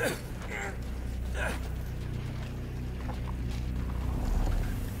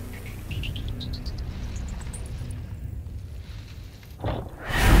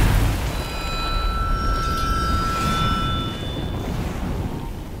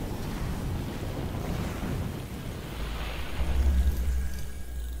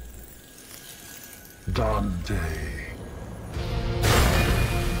 Dante.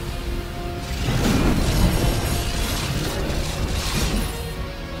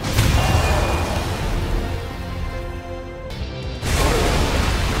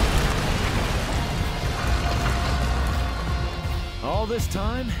 All this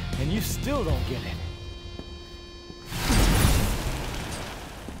time, and you still don't get it.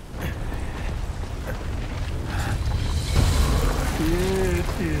 It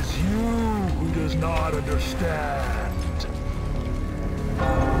is you who does not understand.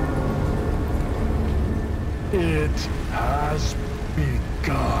 It has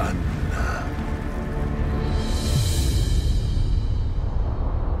begun.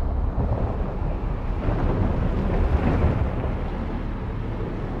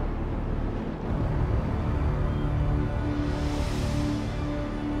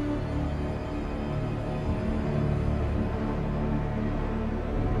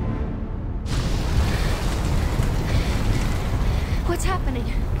 What's happening?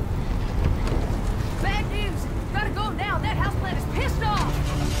 Bad news! Gotta go now! That houseplant is pissed off!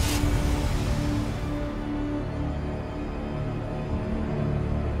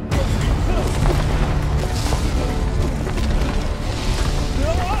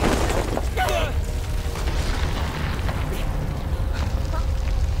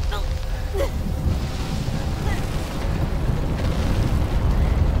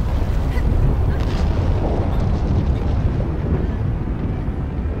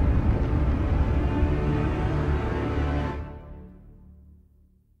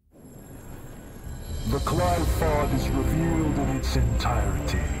 The Clive is revealed in its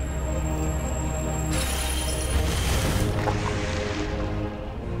entirety.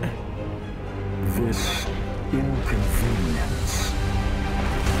 This inconvenience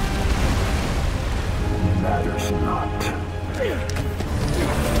matters not.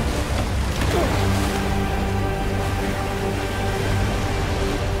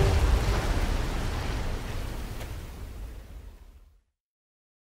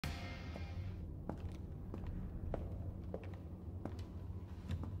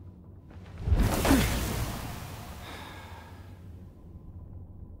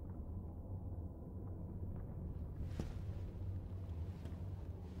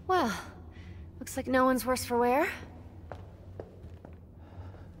 Well, looks like no one's worse for wear.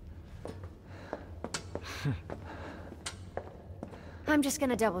 I'm just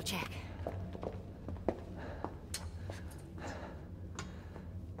gonna double check.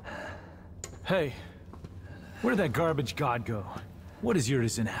 Hey, where did that garbage god go? What is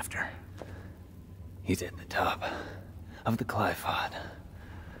Urizen after? He's at the top of the Clive.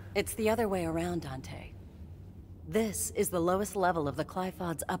 It's the other way around, Dante. This is the lowest level of the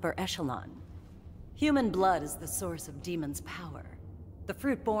Clive's upper echelon. Human blood is the source of demons' power. The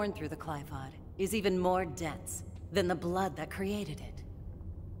fruit born through the Clive is even more dense than the blood that created it.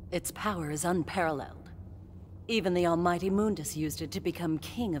 Its power is unparalleled. Even the almighty Mundus used it to become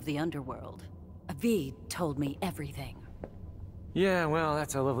king of the underworld. Avid told me everything. Yeah, well,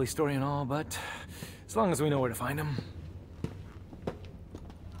 that's a lovely story and all, but as long as we know where to find him.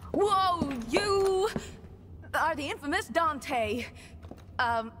 Whoa, you are the infamous Dante.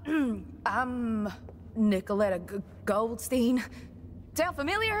 I'm Nicoletta Goldstein. Sound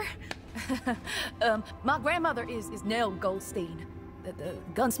familiar? My grandmother is Nell Goldstein, the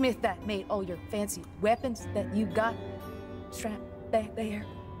gunsmith that made all your fancy weapons that you got strapped back there.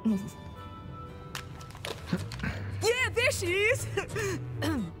 Yeah, there she is!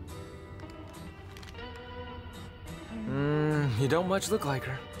 You don't much look like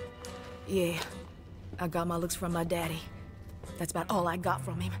her. Yeah, I got my looks from my daddy. That's about all I got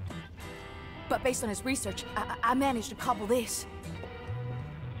from him. But based on his research, I managed to cobble this.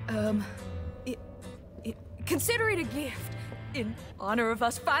 Consider it a gift in honor of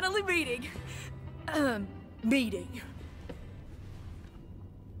us finally meeting. Meeting.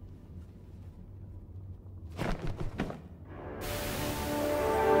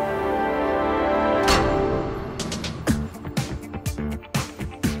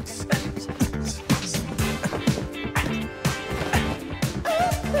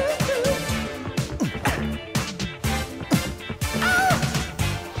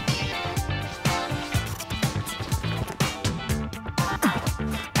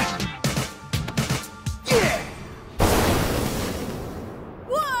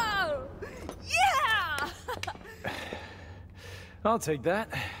 I'll take that.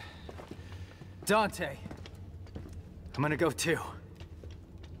 Dante, I'm gonna go too.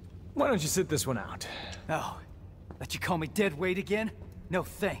 Why don't you sit this one out? Oh, let you call me dead weight again? No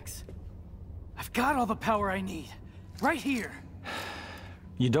thanks. I've got all the power I need, right here.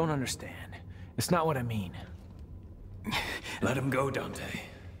 You don't understand. It's not what I mean. Let him go, Dante.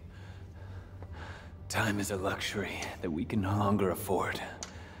 Time is a luxury that we can no longer afford.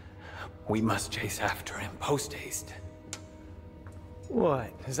 We must chase after him post-haste.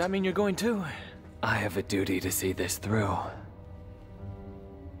 What? Does that mean you're going too? I have a duty to see this through.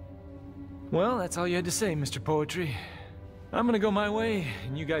 Well, that's all you had to say, Mr. Poetry. I'm gonna go my way,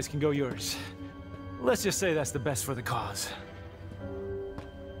 and you guys can go yours. Let's just say that's the best for the cause.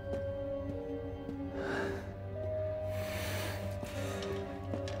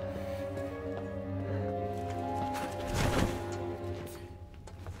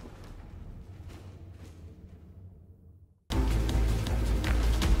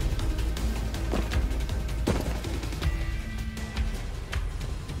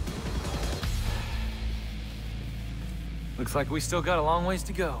 Looks like we still got a long ways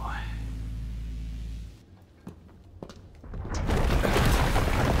to go.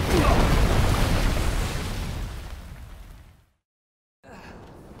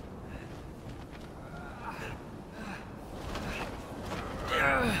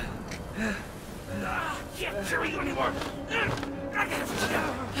 Can't carry you anymore. Damn.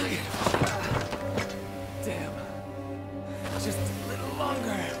 Just a little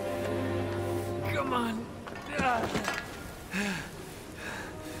longer. Come on.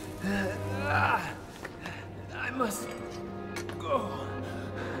 I must go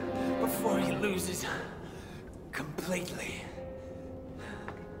before he loses completely.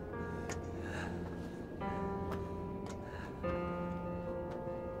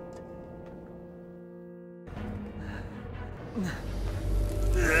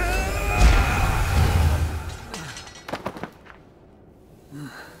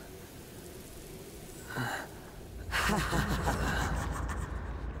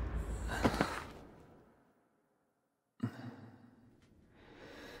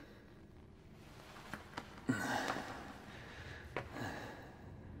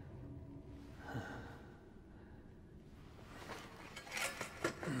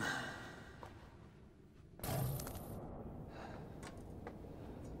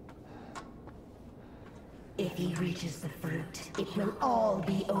 If he reaches the fruit, it will all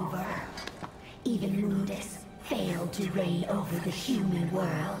be over. Even Mundus failed to reign over the human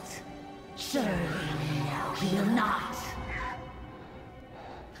world. Surely, no, he will not.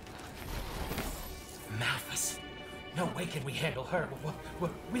 Malphus. No way can we handle her.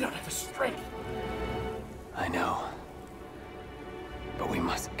 We don't have the strength. I know. But we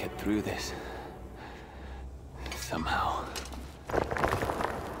must get through this. Somehow.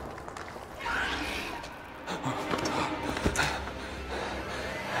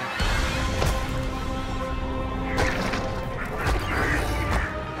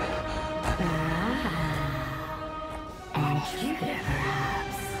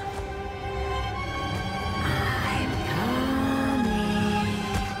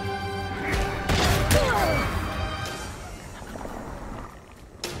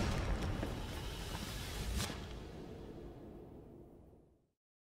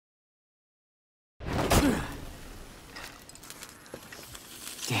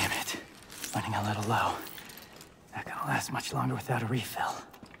 Damn it. Running a little low. Not gonna last much longer without a refill.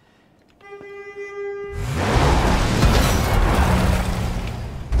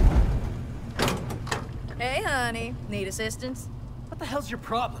 Hey, honey. Need assistance? What the hell's your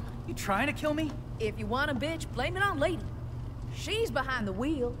problem? You trying to kill me? If you want a bitch, blame it on Lady. She's behind the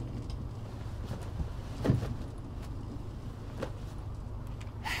wheel.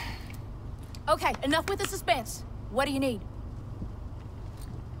 Okay, enough with the suspense. What do you need?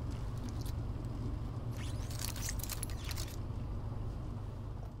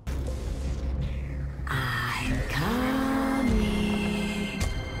 I'm coming.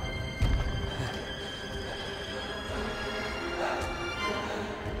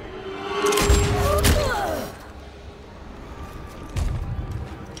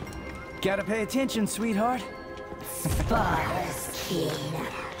 Gotta pay attention, sweetheart. Sparta's king.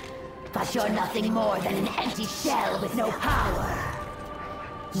 But you're nothing more than an empty shell with no power.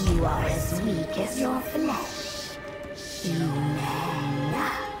 You are as weak as your flesh. Human.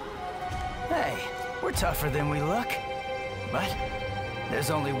 Hey, we're tougher than we look. But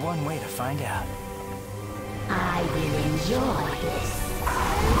there's only one way to find out. I will enjoy this.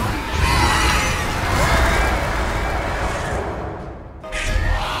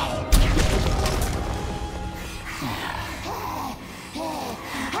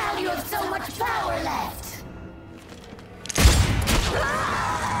 How do you have so much power left?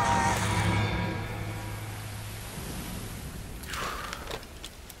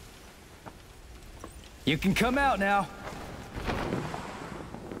 You can come out now.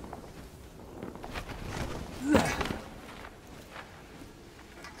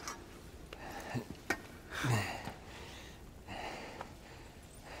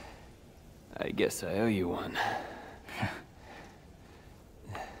 I guess I owe you one.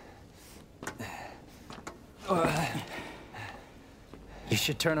 You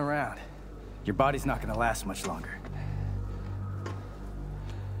should turn around. Your body's not gonna last much longer.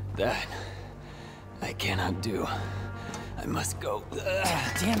 That I cannot do. I must go.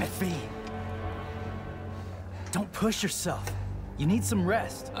 Damn it, V. Don't push yourself. You need some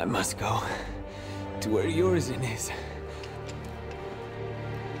rest. I must go to where Yorzin is.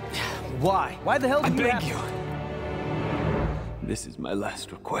 Why? Why the hell do I you beg have... you. This is my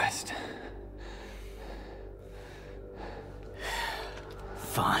last request.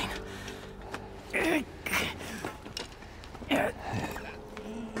 Fine.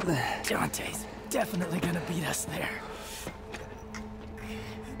 Dante's definitely gonna beat us there.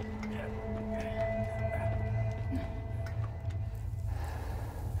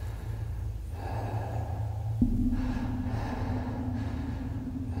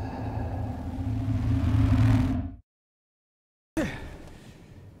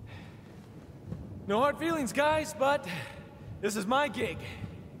 No hard feelings, guys, but this is my gig.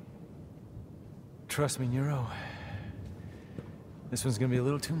 Trust me, Nero. This one's gonna be a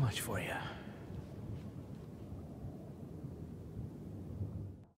little too much for you.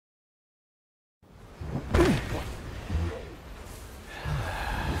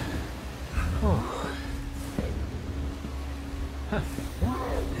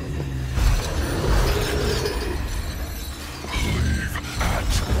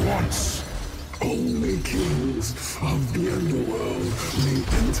 Once, only kings of the underworld may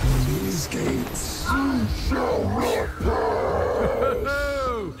enter these gates. You shall not pass!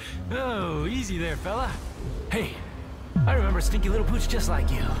 Oh, easy there, fella. Hey, I remember a stinky little pooch just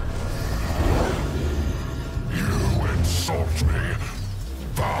like you. You insult me,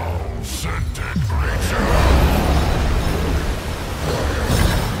 foul-scented creature!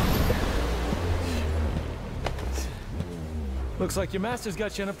 Looks like your master's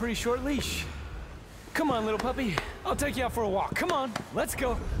got you on a pretty short leash. Come on, little puppy. I'll take you out for a walk. Come on, let's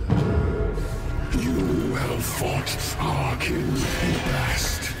go. You have fought our king the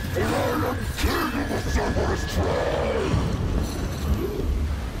best, and I am king of the Cerberus tribe!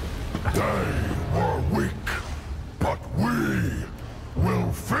 They were weak, but we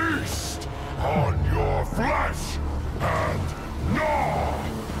will feast on your flesh and gnaw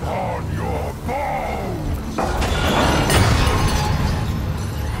on your bones!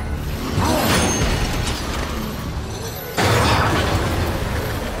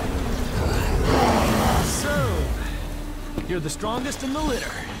 You're the strongest in the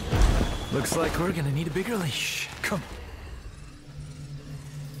litter. Looks like we're gonna need a bigger leash. Come.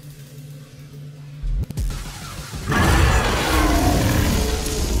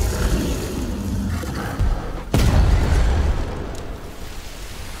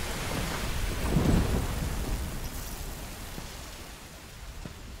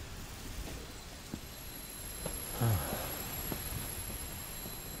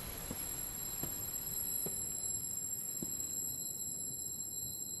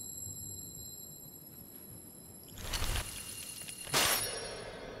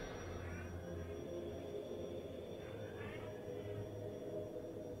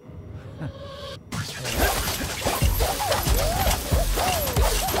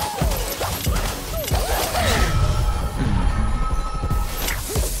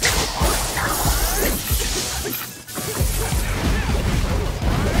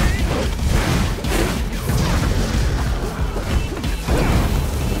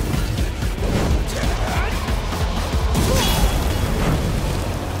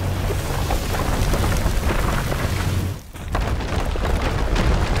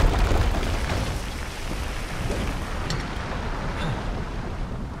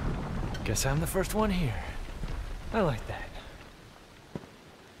 Guess I'm the first one here. I like that.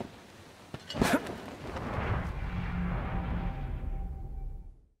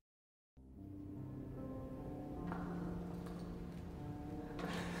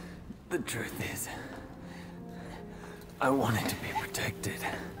 The truth is, I wanted to be protected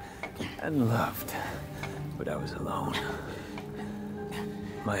and loved, but I was alone.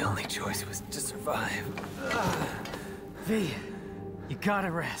 My only choice was to survive. V, you gotta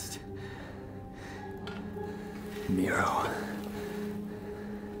rest. Nero,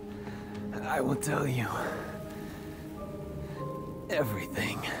 I will tell you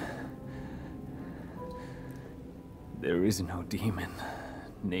everything. There is no demon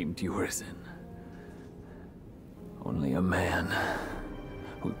named Yorzin. Only a man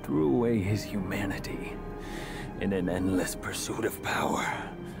who threw away his humanity in an endless pursuit of power.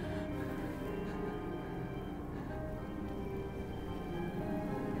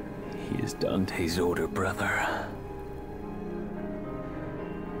 He is Dante's older brother.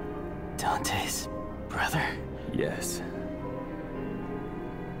 Dante's brother? Yes.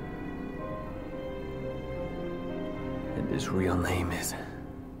 And his real name is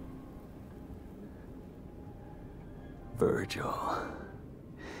Virgil.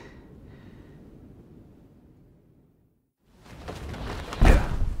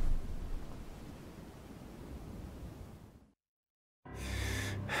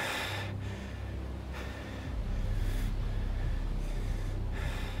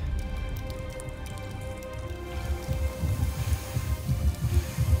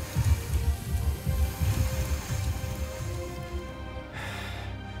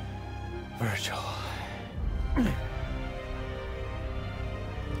 Virgil.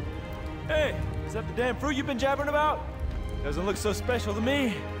 Hey, is that the damn fruit you've been jabbering about? Doesn't look so special to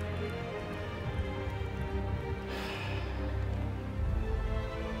me.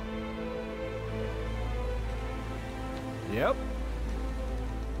 Yep.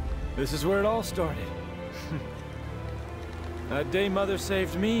 This is where it all started. That day Mother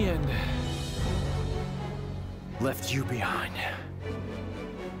saved me and left you behind.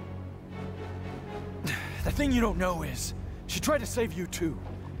 The thing you don't know is, she tried to save you too.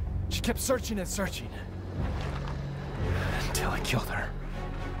 She kept searching and searching. Until I killed her.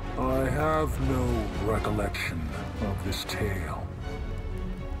 I have no recollection of this tale.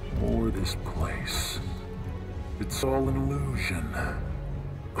 Or this place. It's all an illusion.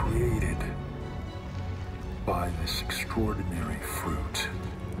 Created by this extraordinary fruit.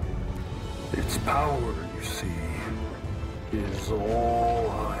 Its power, you see, is all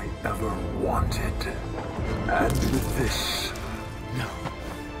I ever wanted. And with this, no,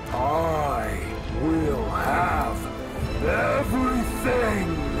 I will have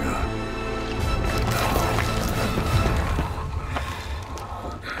everything!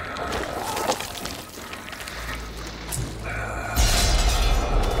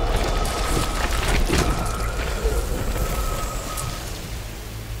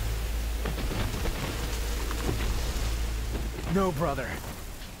 No, brother.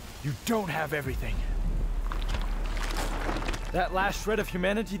 You don't have everything. That last shred of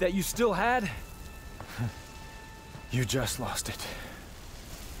humanity that you still had, you just lost it.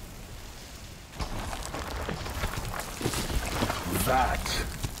 That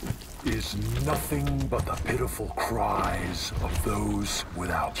is nothing but the pitiful cries of those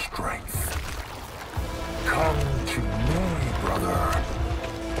without strength. Come to me, brother.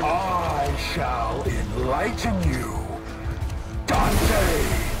 I shall enlighten you.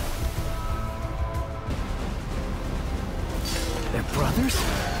 Dante! They're brothers?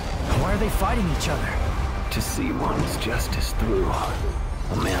 Why are they fighting each other? To see one's justice through,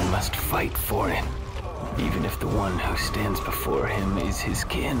 a man must fight for it, even if the one who stands before him is his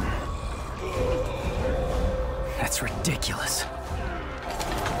kin. That's ridiculous.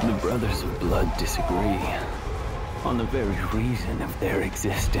 The Brothers of Blood disagree on the very reason of their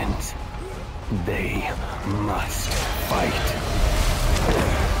existence. They must fight.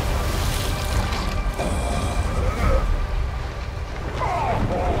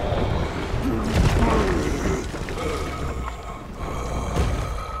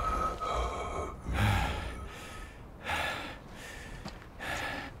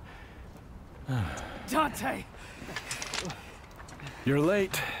 Dante! You're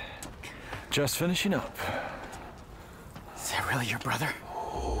late. Just finishing up. Is that really your brother?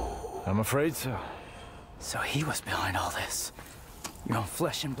 I'm afraid so. So he was behind all this. Your own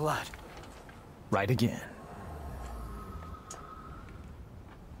flesh and blood. Right again.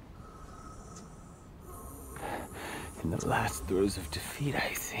 In the last throes of defeat,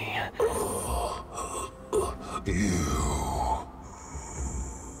 I see.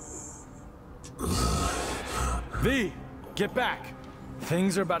 V, get back.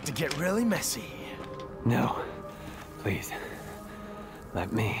 Things are about to get really messy. No, please,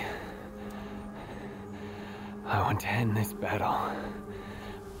 let me. I want to end this battle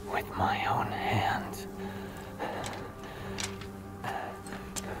with my own hands.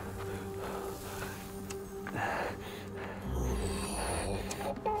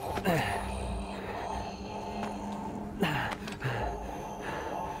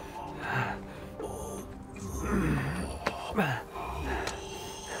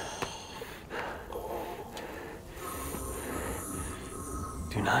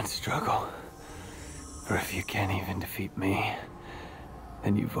 Do not struggle, for if you can't even defeat me,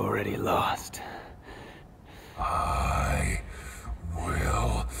 then you've already lost. I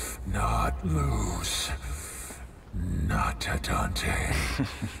will not lose. Not to Dante.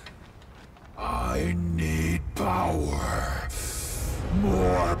 I need power.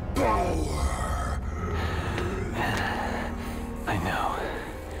 More power.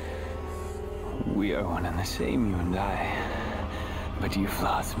 are one and the same, you and I. But you've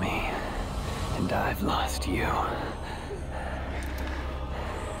lost me, and I've lost you.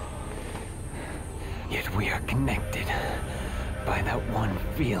 Yet we are connected by that one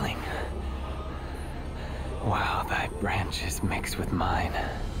feeling. While thy branches mix with mine,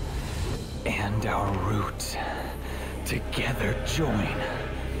 and our roots together join.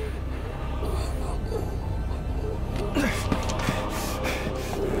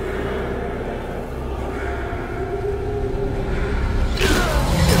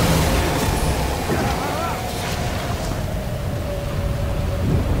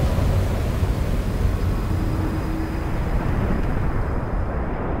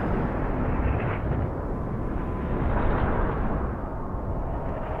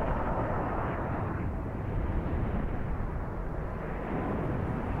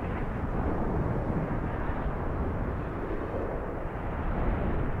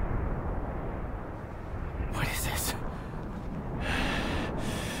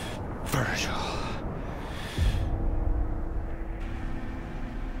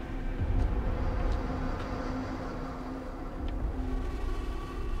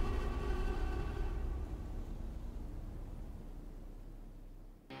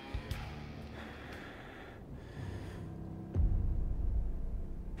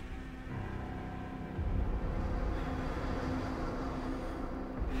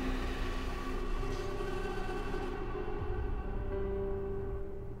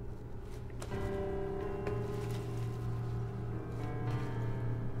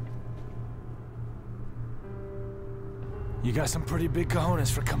 You got some pretty big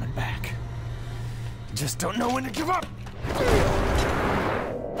cojones for coming back. Just don't know when to give up!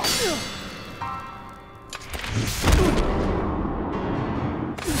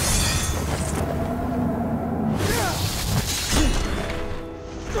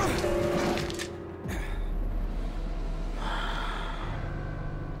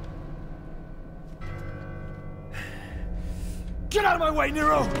 Get out of my way,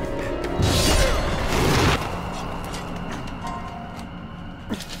 Nero!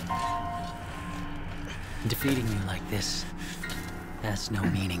 Defeating you like this has no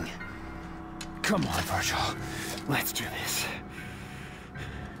meaning. Come on, Virgil. Let's do this.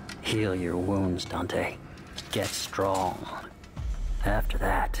 Heal your wounds, Dante. Get strong. After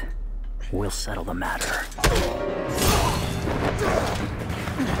that, we'll settle the matter.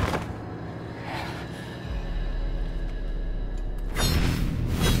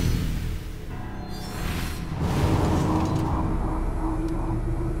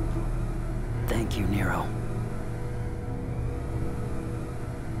 Thank you, Nero.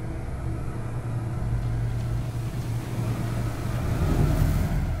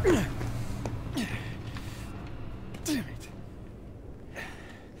 Damn it.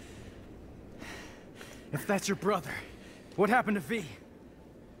 If that's your brother, what happened to V?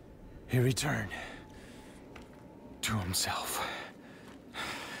 He returned to himself.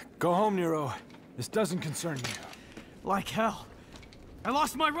 Go home, Nero. This doesn't concern you. Like hell. I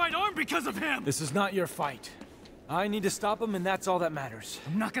lost my right arm because of him! This is not your fight. I need to stop him, and that's all that matters.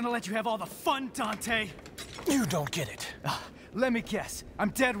 I'm not gonna let you have all the fun, Dante! You don't get it. Let me guess. I'm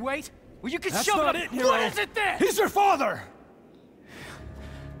dead weight? Well, you can That's shove not it up. it, Nero. What is it then? He's your father!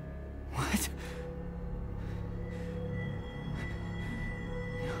 What?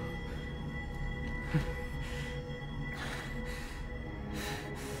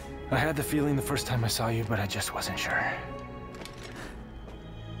 I had the feeling the first time I saw you, but I just wasn't sure.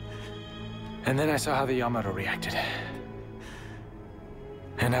 And then I saw how the Yamato reacted.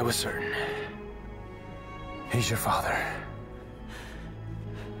 And I was certain. He's your father.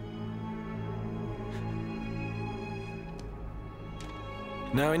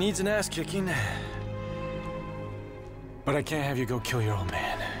 Now he needs an ass kicking. But I can't have you go kill your old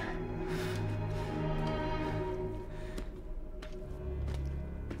man.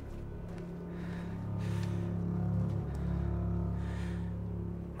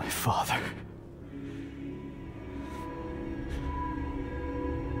 My father.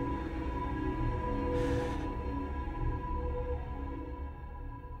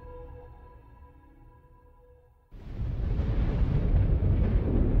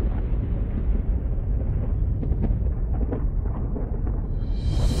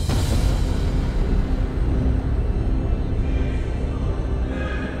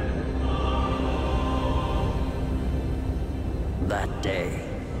 That day,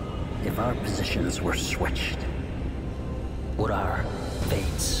 if our positions were switched, would our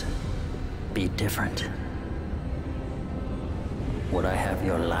fates be different? Would I have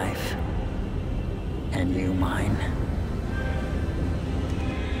your life and you mine?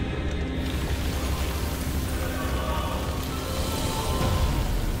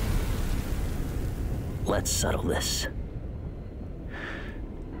 Let's settle this.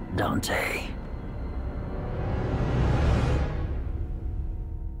 Dante.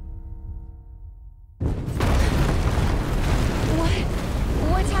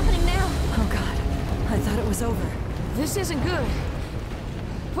 What's happening now? Oh God, I thought it was over. This isn't good.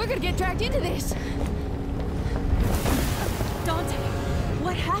 We're gonna get dragged into this. Dante,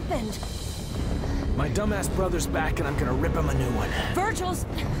 what happened? My dumbass brother's back and I'm gonna rip him a new one. Virgil's...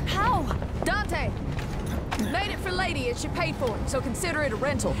 how? Dante! Made it for Lady and she paid for it, so consider it a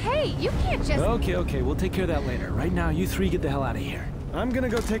rental. Hey, you can't just... Okay, we'll take care of that later. Right now, you three get the hell out of here. I'm gonna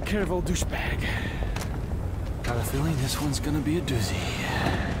go take care of old douchebag. Got a feeling this one's gonna be a doozy.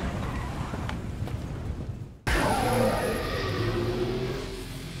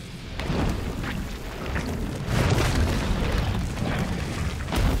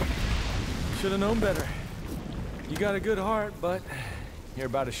 Should've known better. You got a good heart, but you're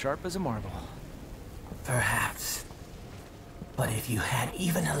about as sharp as a marble. Perhaps. But if you had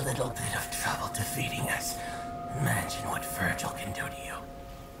even a little bit of trouble defeating us, imagine what Virgil can do to you.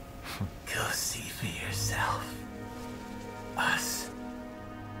 Go see for yourself. Us.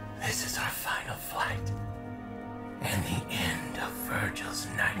 This is our final fight. And the end of Virgil's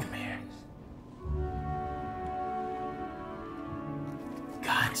nightmares.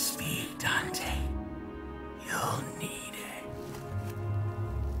 Godspeed, Dante. You'll need it.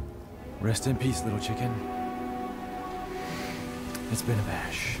 Rest in peace, little chicken. It's been a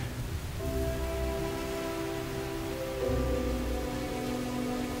bash.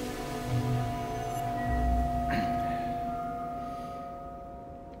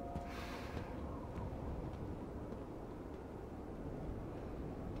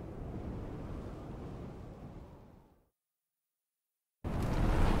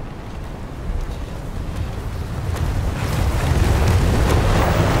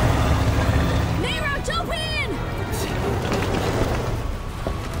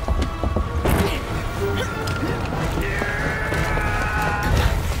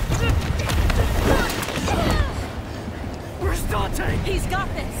 He's got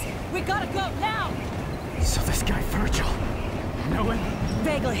this! We gotta go, now! So this guy Virgil... know him?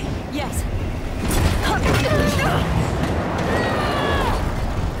 Vaguely, yes.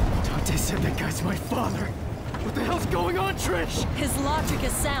 Dante said that guy's my father. What the hell's going on, Trish? His logic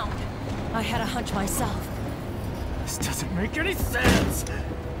is sound. I had a hunch myself. This doesn't make any sense!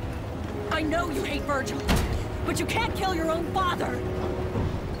 I know you hate Virgil, but you can't kill your own father!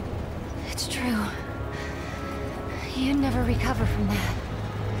 It's true. You'd never recover from that.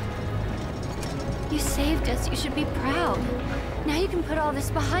 You saved us. You should be proud. Now you can put all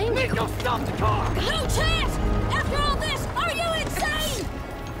this behind you. Go stop the car! No chance! After all this, are you insane?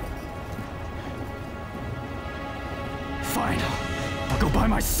 Fine. I'll go by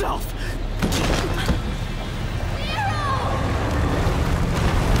myself.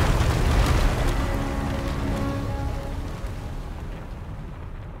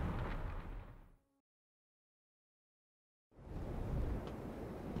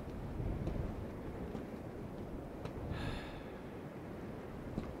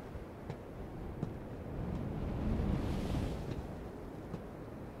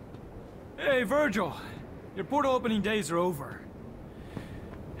 Hey, Virgil! Your portal opening days are over.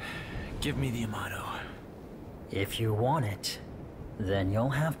 Give me the Amato. If you want it, then you'll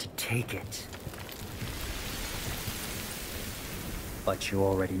have to take it. But you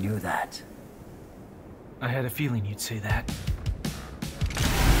already knew that. I had a feeling you'd say that.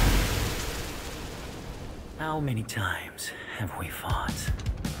 How many times have we fought?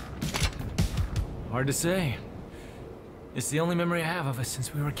 Hard to say. It's the only memory I have of us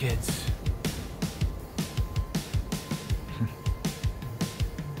since we were kids.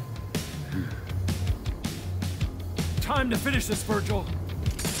 Time to finish this, Virgil.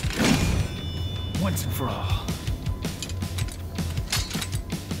 Once and for all.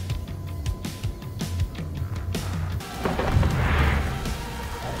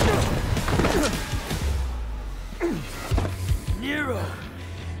 Nero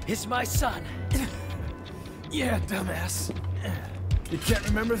is my son. Yeah, dumbass. You can't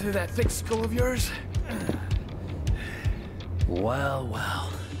remember through that thick skull of yours? Well, well.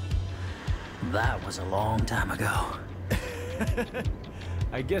 That was a long time ago.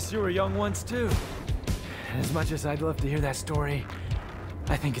 I guess you were young once, too. As much as I'd love to hear that story,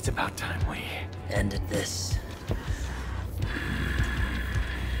 I think it's about time we... ended this.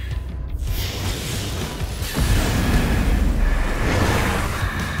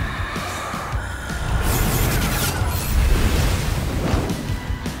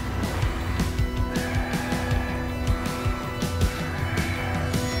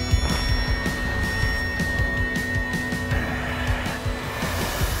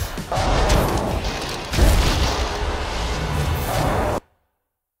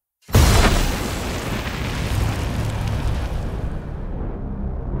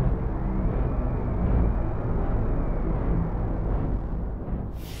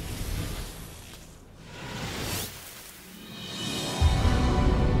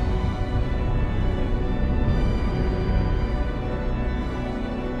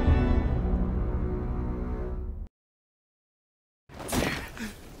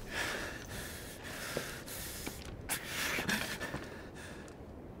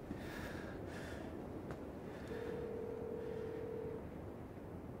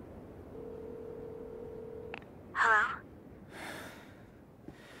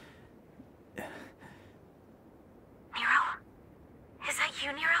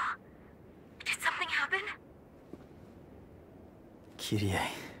 you, Nero? Did something happen? Kyrie.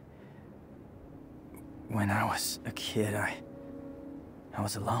 When I was a kid, I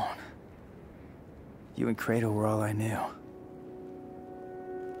was alone. You and Kratos were all I knew.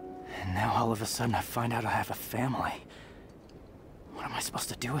 And now all of a sudden I find out I have a family. What am I supposed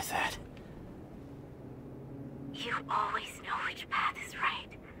to do with that? You always know which path is right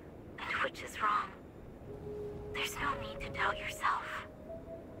and which is wrong. There's no need to doubt yourself.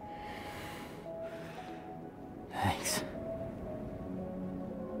 Thanks.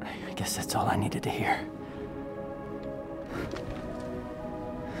 I guess that's all I needed to hear.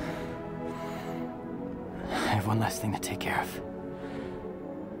 I have one last thing to take care of.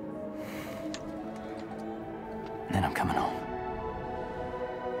 Then I'm coming home.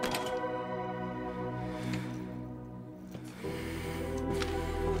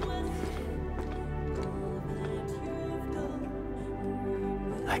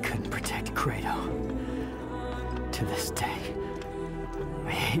 I couldn't protect Kratos. To this day,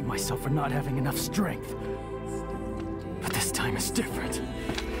 I hate myself for not having enough strength. But this time is different.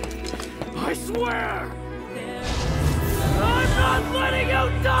 I swear! I'm not letting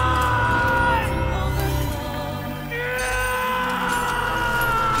you die!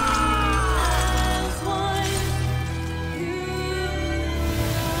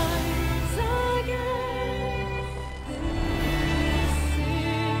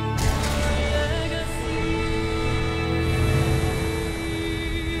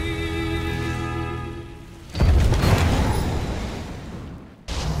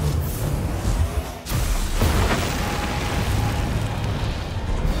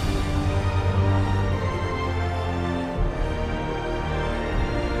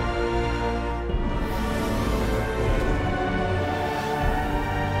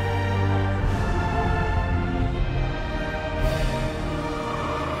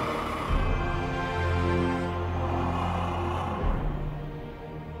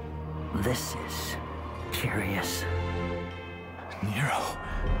 This is curious. Nero.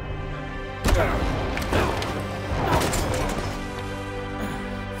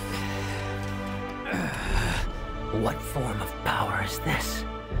 What form of power is this?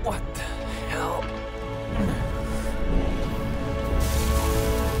 What the hell?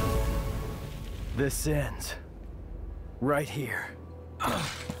 This ends. Right here.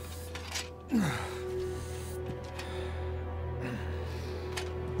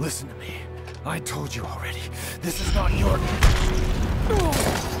 Listen to me. I told you already. This is not your...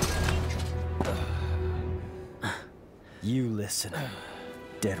 You listen,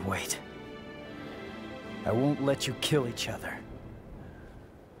 deadweight. I won't let you kill each other.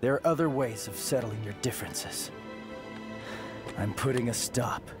 There are other ways of settling your differences. I'm putting a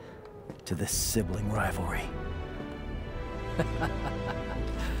stop to this sibling rivalry.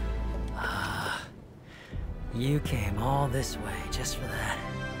 You came all this way just for that.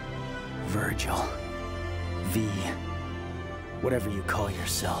 Virgil. V. Whatever you call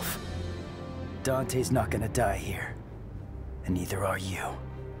yourself. Dante's not gonna die here. And neither are you.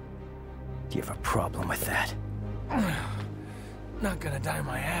 Do you have a problem with that? Not gonna die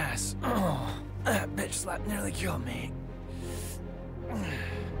my ass. Oh, that bitch slap nearly killed me.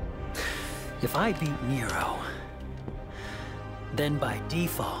 If I beat Nero, then by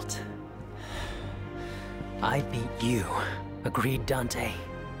default, I beat you. Agreed, Dante?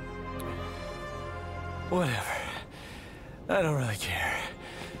 Whatever. I don't really care.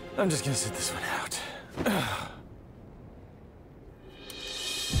 I'm just gonna sit this one out.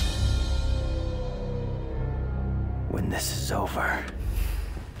 When this is over,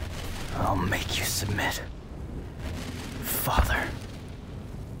 I'll make you submit. Father.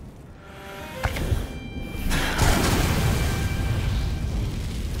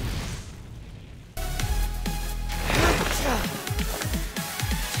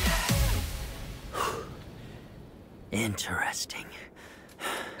 Interesting.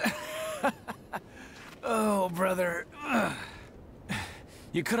 Oh, brother.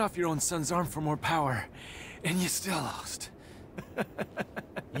 You cut off your own son's arm for more power, and you still lost.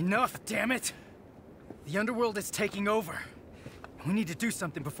 Enough, damn it! The underworld is taking over. We need to do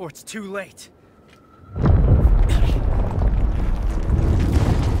something before it's too late.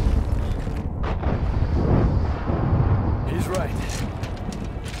 He's right.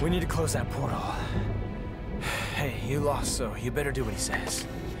 We need to close that portal. Hey, you lost, so you better do what he says.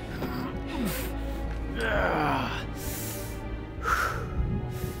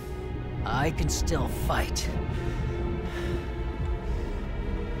 I can still fight.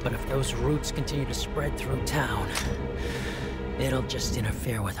 But if those roots continue to spread through town, it'll just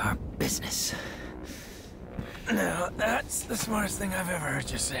interfere with our business. Now, that's the smartest thing I've ever heard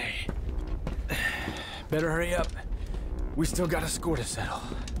you say. Better hurry up. We still got a score to settle.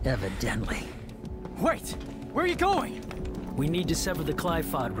 Evidently. Wait! Where are you going? We need to sever the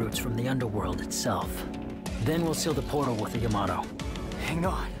Clifod roots from the underworld itself. Then we'll seal the portal with the Yamato. Hang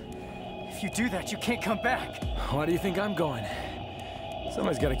on. If you do that, you can't come back. Why do you think I'm going?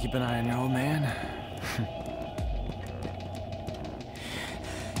 Somebody's got to keep an eye on your old man.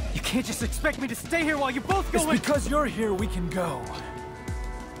 You can't just expect me to stay here while you both go. It's because you're here we can go.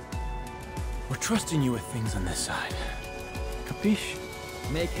 We're trusting you with things on this side. Capiche?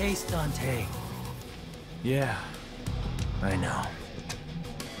 Make haste, Dante. Yeah, I know.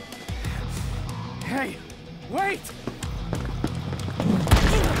 Hey, wait!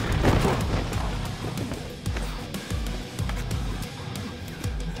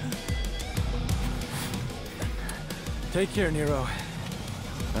 Take care, Nero.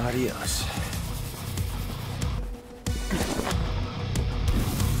 Adios.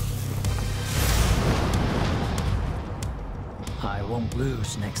 I won't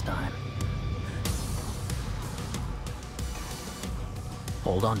lose next time.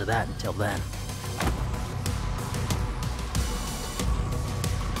 Hold on to that until then.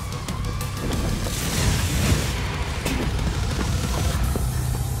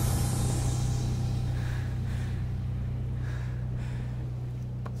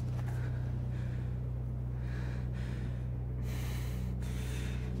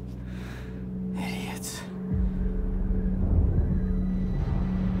 Idiots.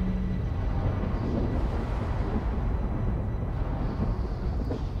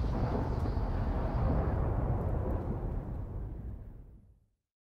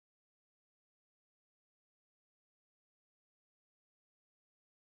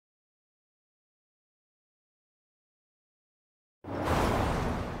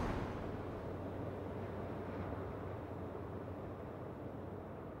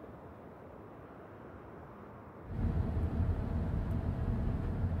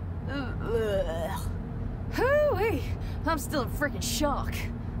 Hoo-wee! I'm still in freaking shock.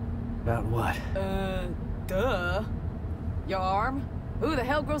 About what? Duh. Your arm? Who the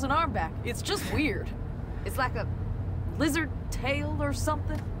hell grows an arm back? It's just weird. It's like a lizard tail or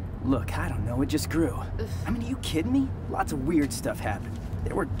something. Look, I don't know, it just grew. I mean, are you kidding me? Lots of weird stuff happened.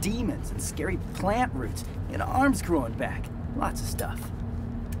 There were demons and scary plant roots and arms growing back. Lots of stuff.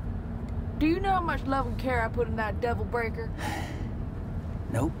 Do you know how much love and care I put in that devil breaker?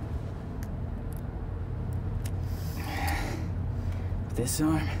 Nope. This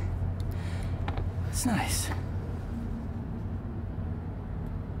arm, it's nice.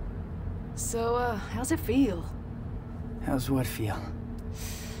 So, how's it feel? How's what feel?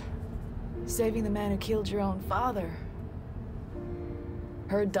 Saving the man who killed your own father.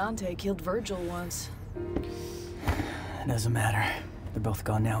 Heard Dante killed Virgil once. It doesn't matter. They're both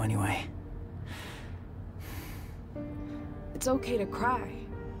gone now anyway. It's okay to cry.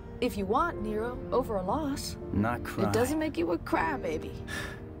 If you want, Nero, over a loss. I'm not crying. It doesn't make you a crybaby.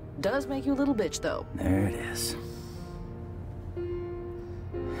 Does make you a little bitch, though. There it is.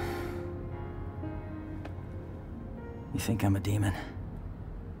 You think I'm a demon?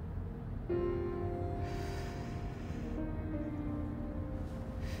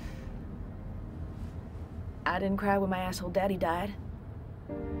 I didn't cry when my asshole daddy died.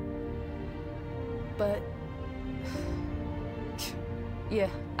 But... yeah,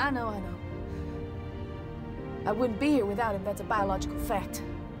 I know. I wouldn't be here without him, that's a biological fact.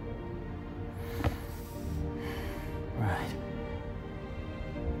 Right.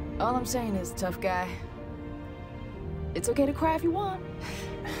 All I'm saying is, tough guy, it's okay to cry if you want.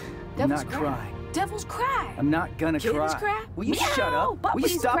 I'm not crying. Devils cry. I'm not gonna Kittens cry. cry. Will you Meow. shut up? Will you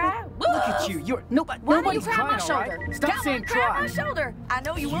Puppies stop cry. it? Look at you. You're nobody's Why don't you cry on my crying, all shoulder? right? Stop Come saying on, cry on cry. my shoulder. I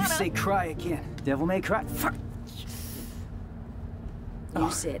know you You wanna. say cry again. Devil may cry. Fuck. You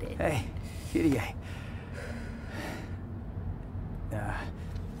said it. Hey, Kitty.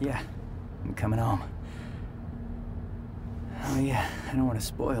 Yeah, I'm coming home. Oh yeah, I don't want to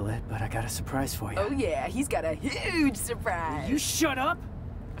spoil it, but I got a surprise for you. Oh yeah, he's got a huge surprise. You shut up!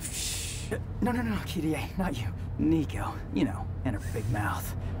 No, Kitty, not you. Nico, you know, and her big mouth.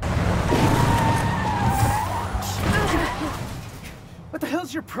 What the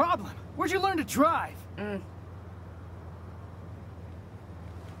hell's your problem? Where'd you learn to drive?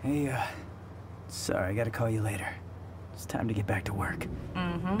 Hey, sorry, I gotta call you later. It's time to get back to work.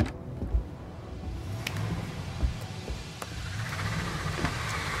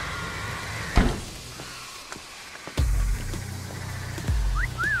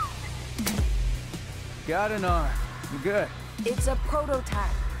 Got an arm. You good? It's a prototype.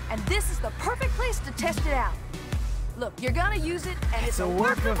 And this is the perfect place to test it out. Look, you're gonna use it, and it's a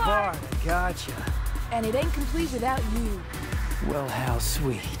work of art. Gotcha. And it ain't complete without you. Well, how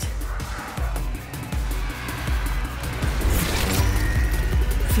sweet.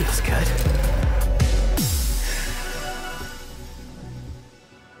 Feels good.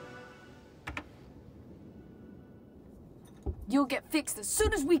 You'll get fixed as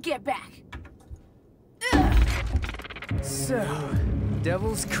soon as we get back. So,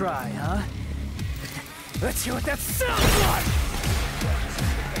 Devil's Cry, huh? Let's hear what that sounds like!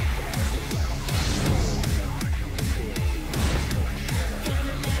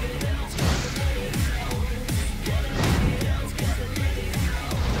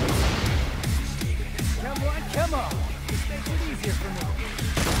 Come on! This makes it easier for me.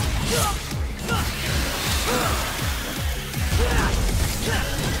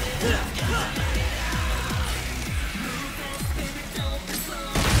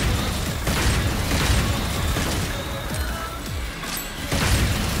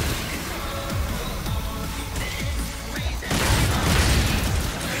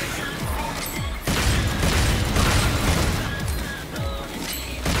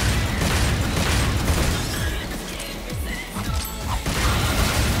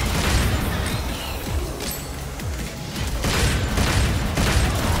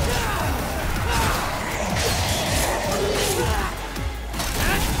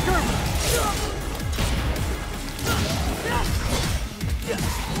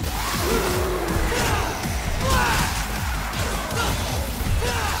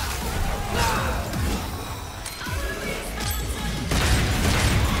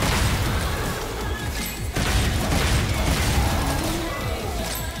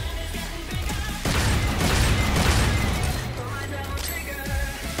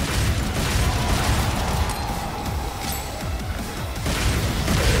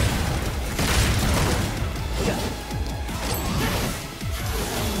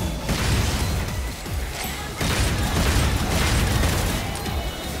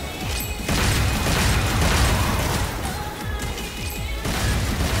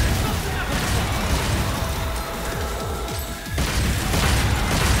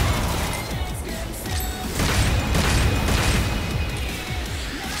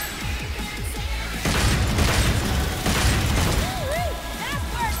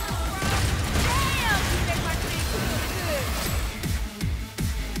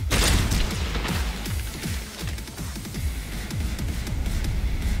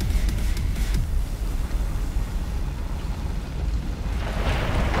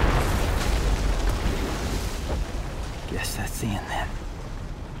 Guess that's the end then.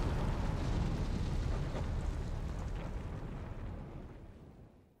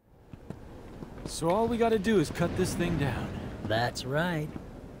 So all we gotta do is cut this thing down. That's right.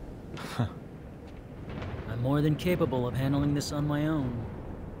 I'm more than capable of handling this on my own.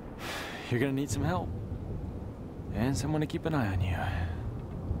 You're gonna need some help. And someone to keep an eye on you.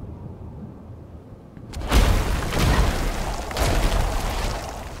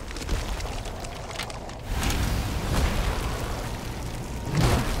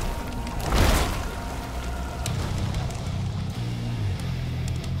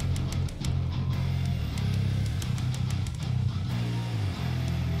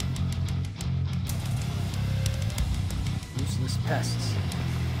 Useless pests.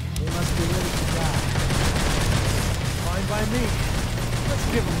 They must be ready to die. Fine by me. Let's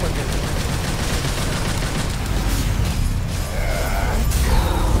give them what they want.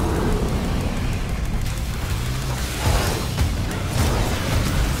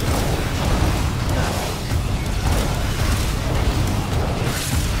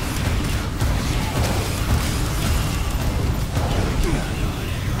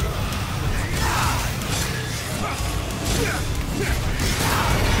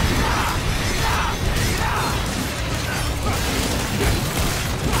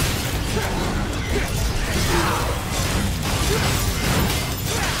 Yeah!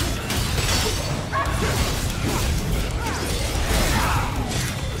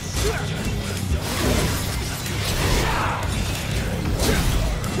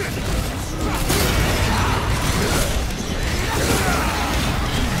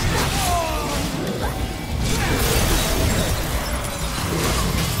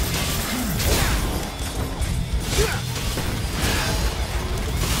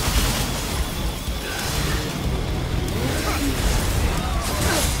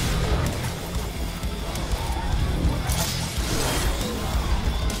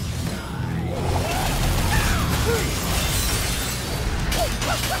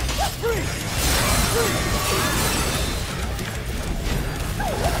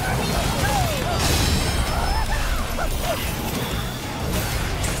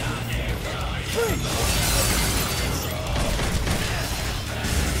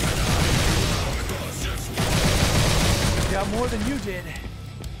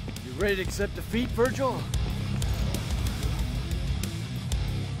 Ready to accept defeat, Virgil?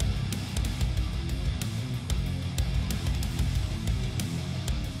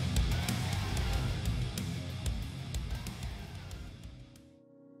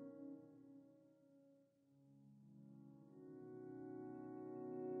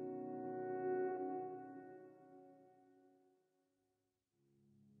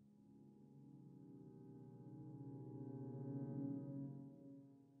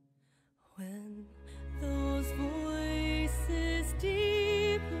 When those voices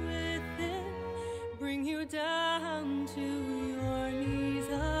deep within bring you down to your knees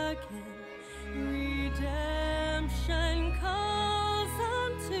again, redemption calls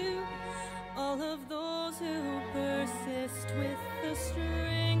unto all of those who persist with the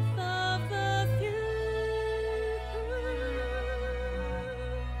strength of the few.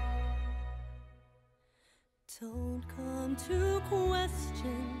 Don't come to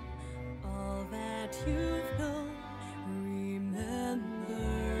question all that you've known. Remember,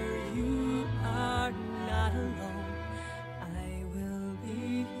 you are not alone. I will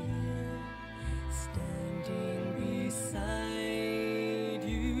be here, standing beside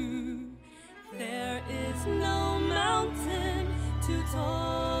you. There is no mountain too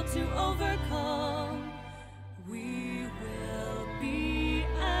tall to overcome. We will be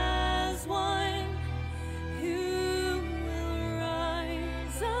as one. You will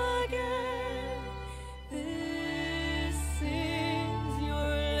rise again. This is your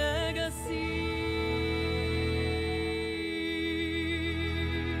legacy.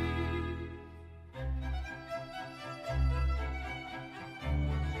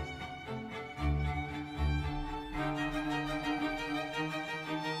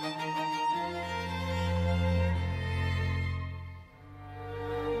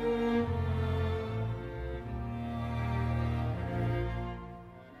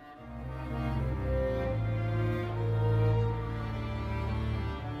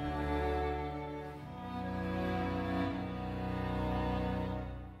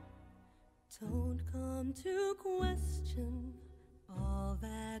 Don't come to question all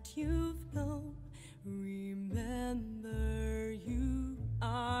that you've known. Remember, you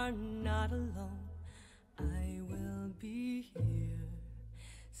are not alone. I will be here,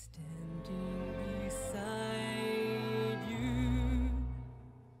 standing beside you.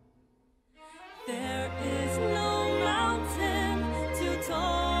 There is no mountain too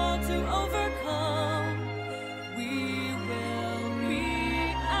tall to overcome. We will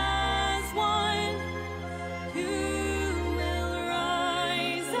be as one. You will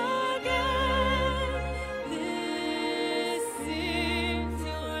rise again. This is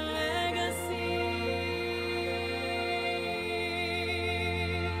your legacy.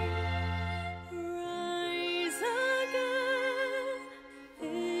 Rise again.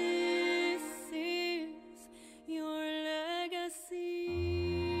 This is your legacy.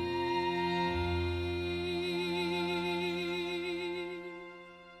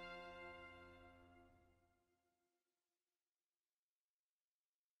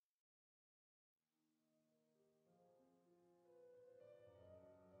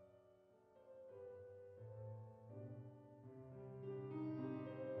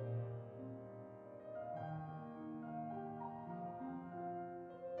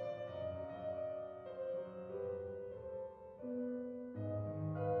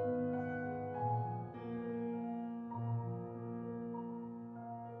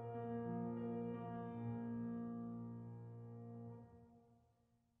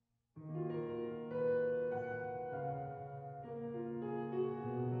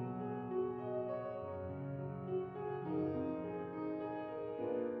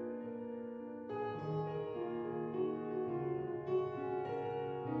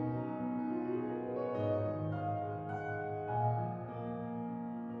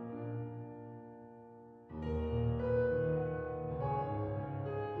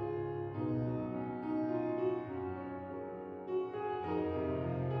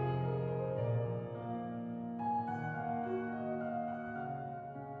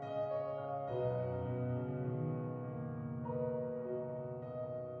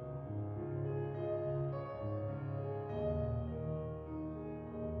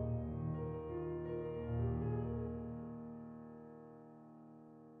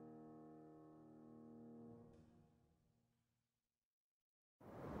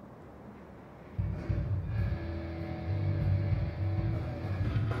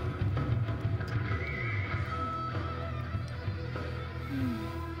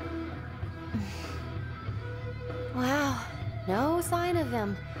 Wow, no sign of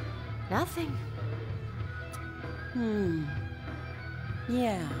him. Nothing.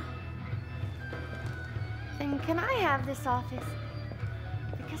 Yeah, Then can I have this office?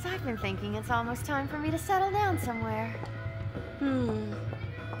 Because I've been thinking it's almost time for me to settle down somewhere.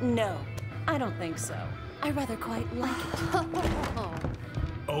 No, I don't think so. I rather quite like it.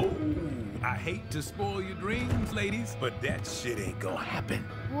 Oh, I hate to spoil your dreams, ladies, but that shit ain't gonna happen.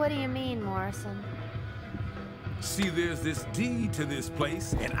 What do you mean, Morrison? See, there's this deed to this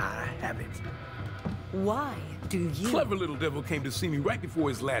place, and I have it. Why do you? Clever little devil came to see me right before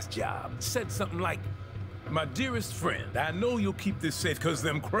his last job. Said something like, "My dearest friend, I know you'll keep this safe because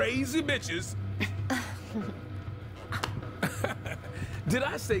them crazy bitches..." Did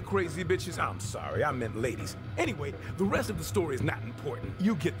I say crazy bitches? I'm sorry, I meant ladies. Anyway, the rest of the story is not important.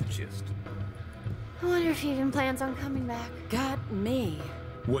 You get the gist. I wonder if he even plans on coming back. Got me.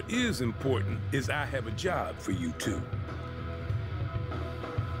 What is important is I have a job for you two.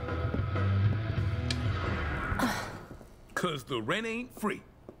 Cause the rent ain't free.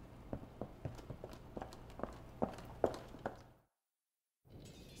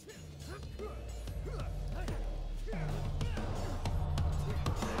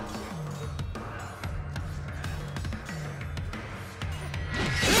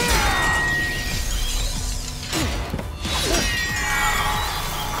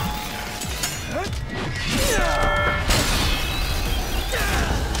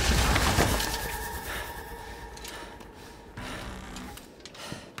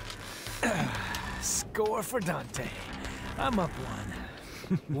 Score for Dante. I'm up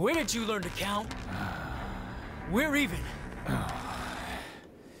one. When did you learn to count? We're even.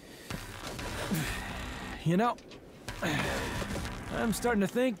 You know, I'm starting to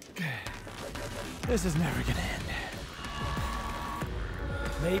think this is never gonna end.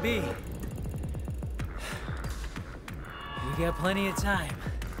 Maybe. We got plenty of time.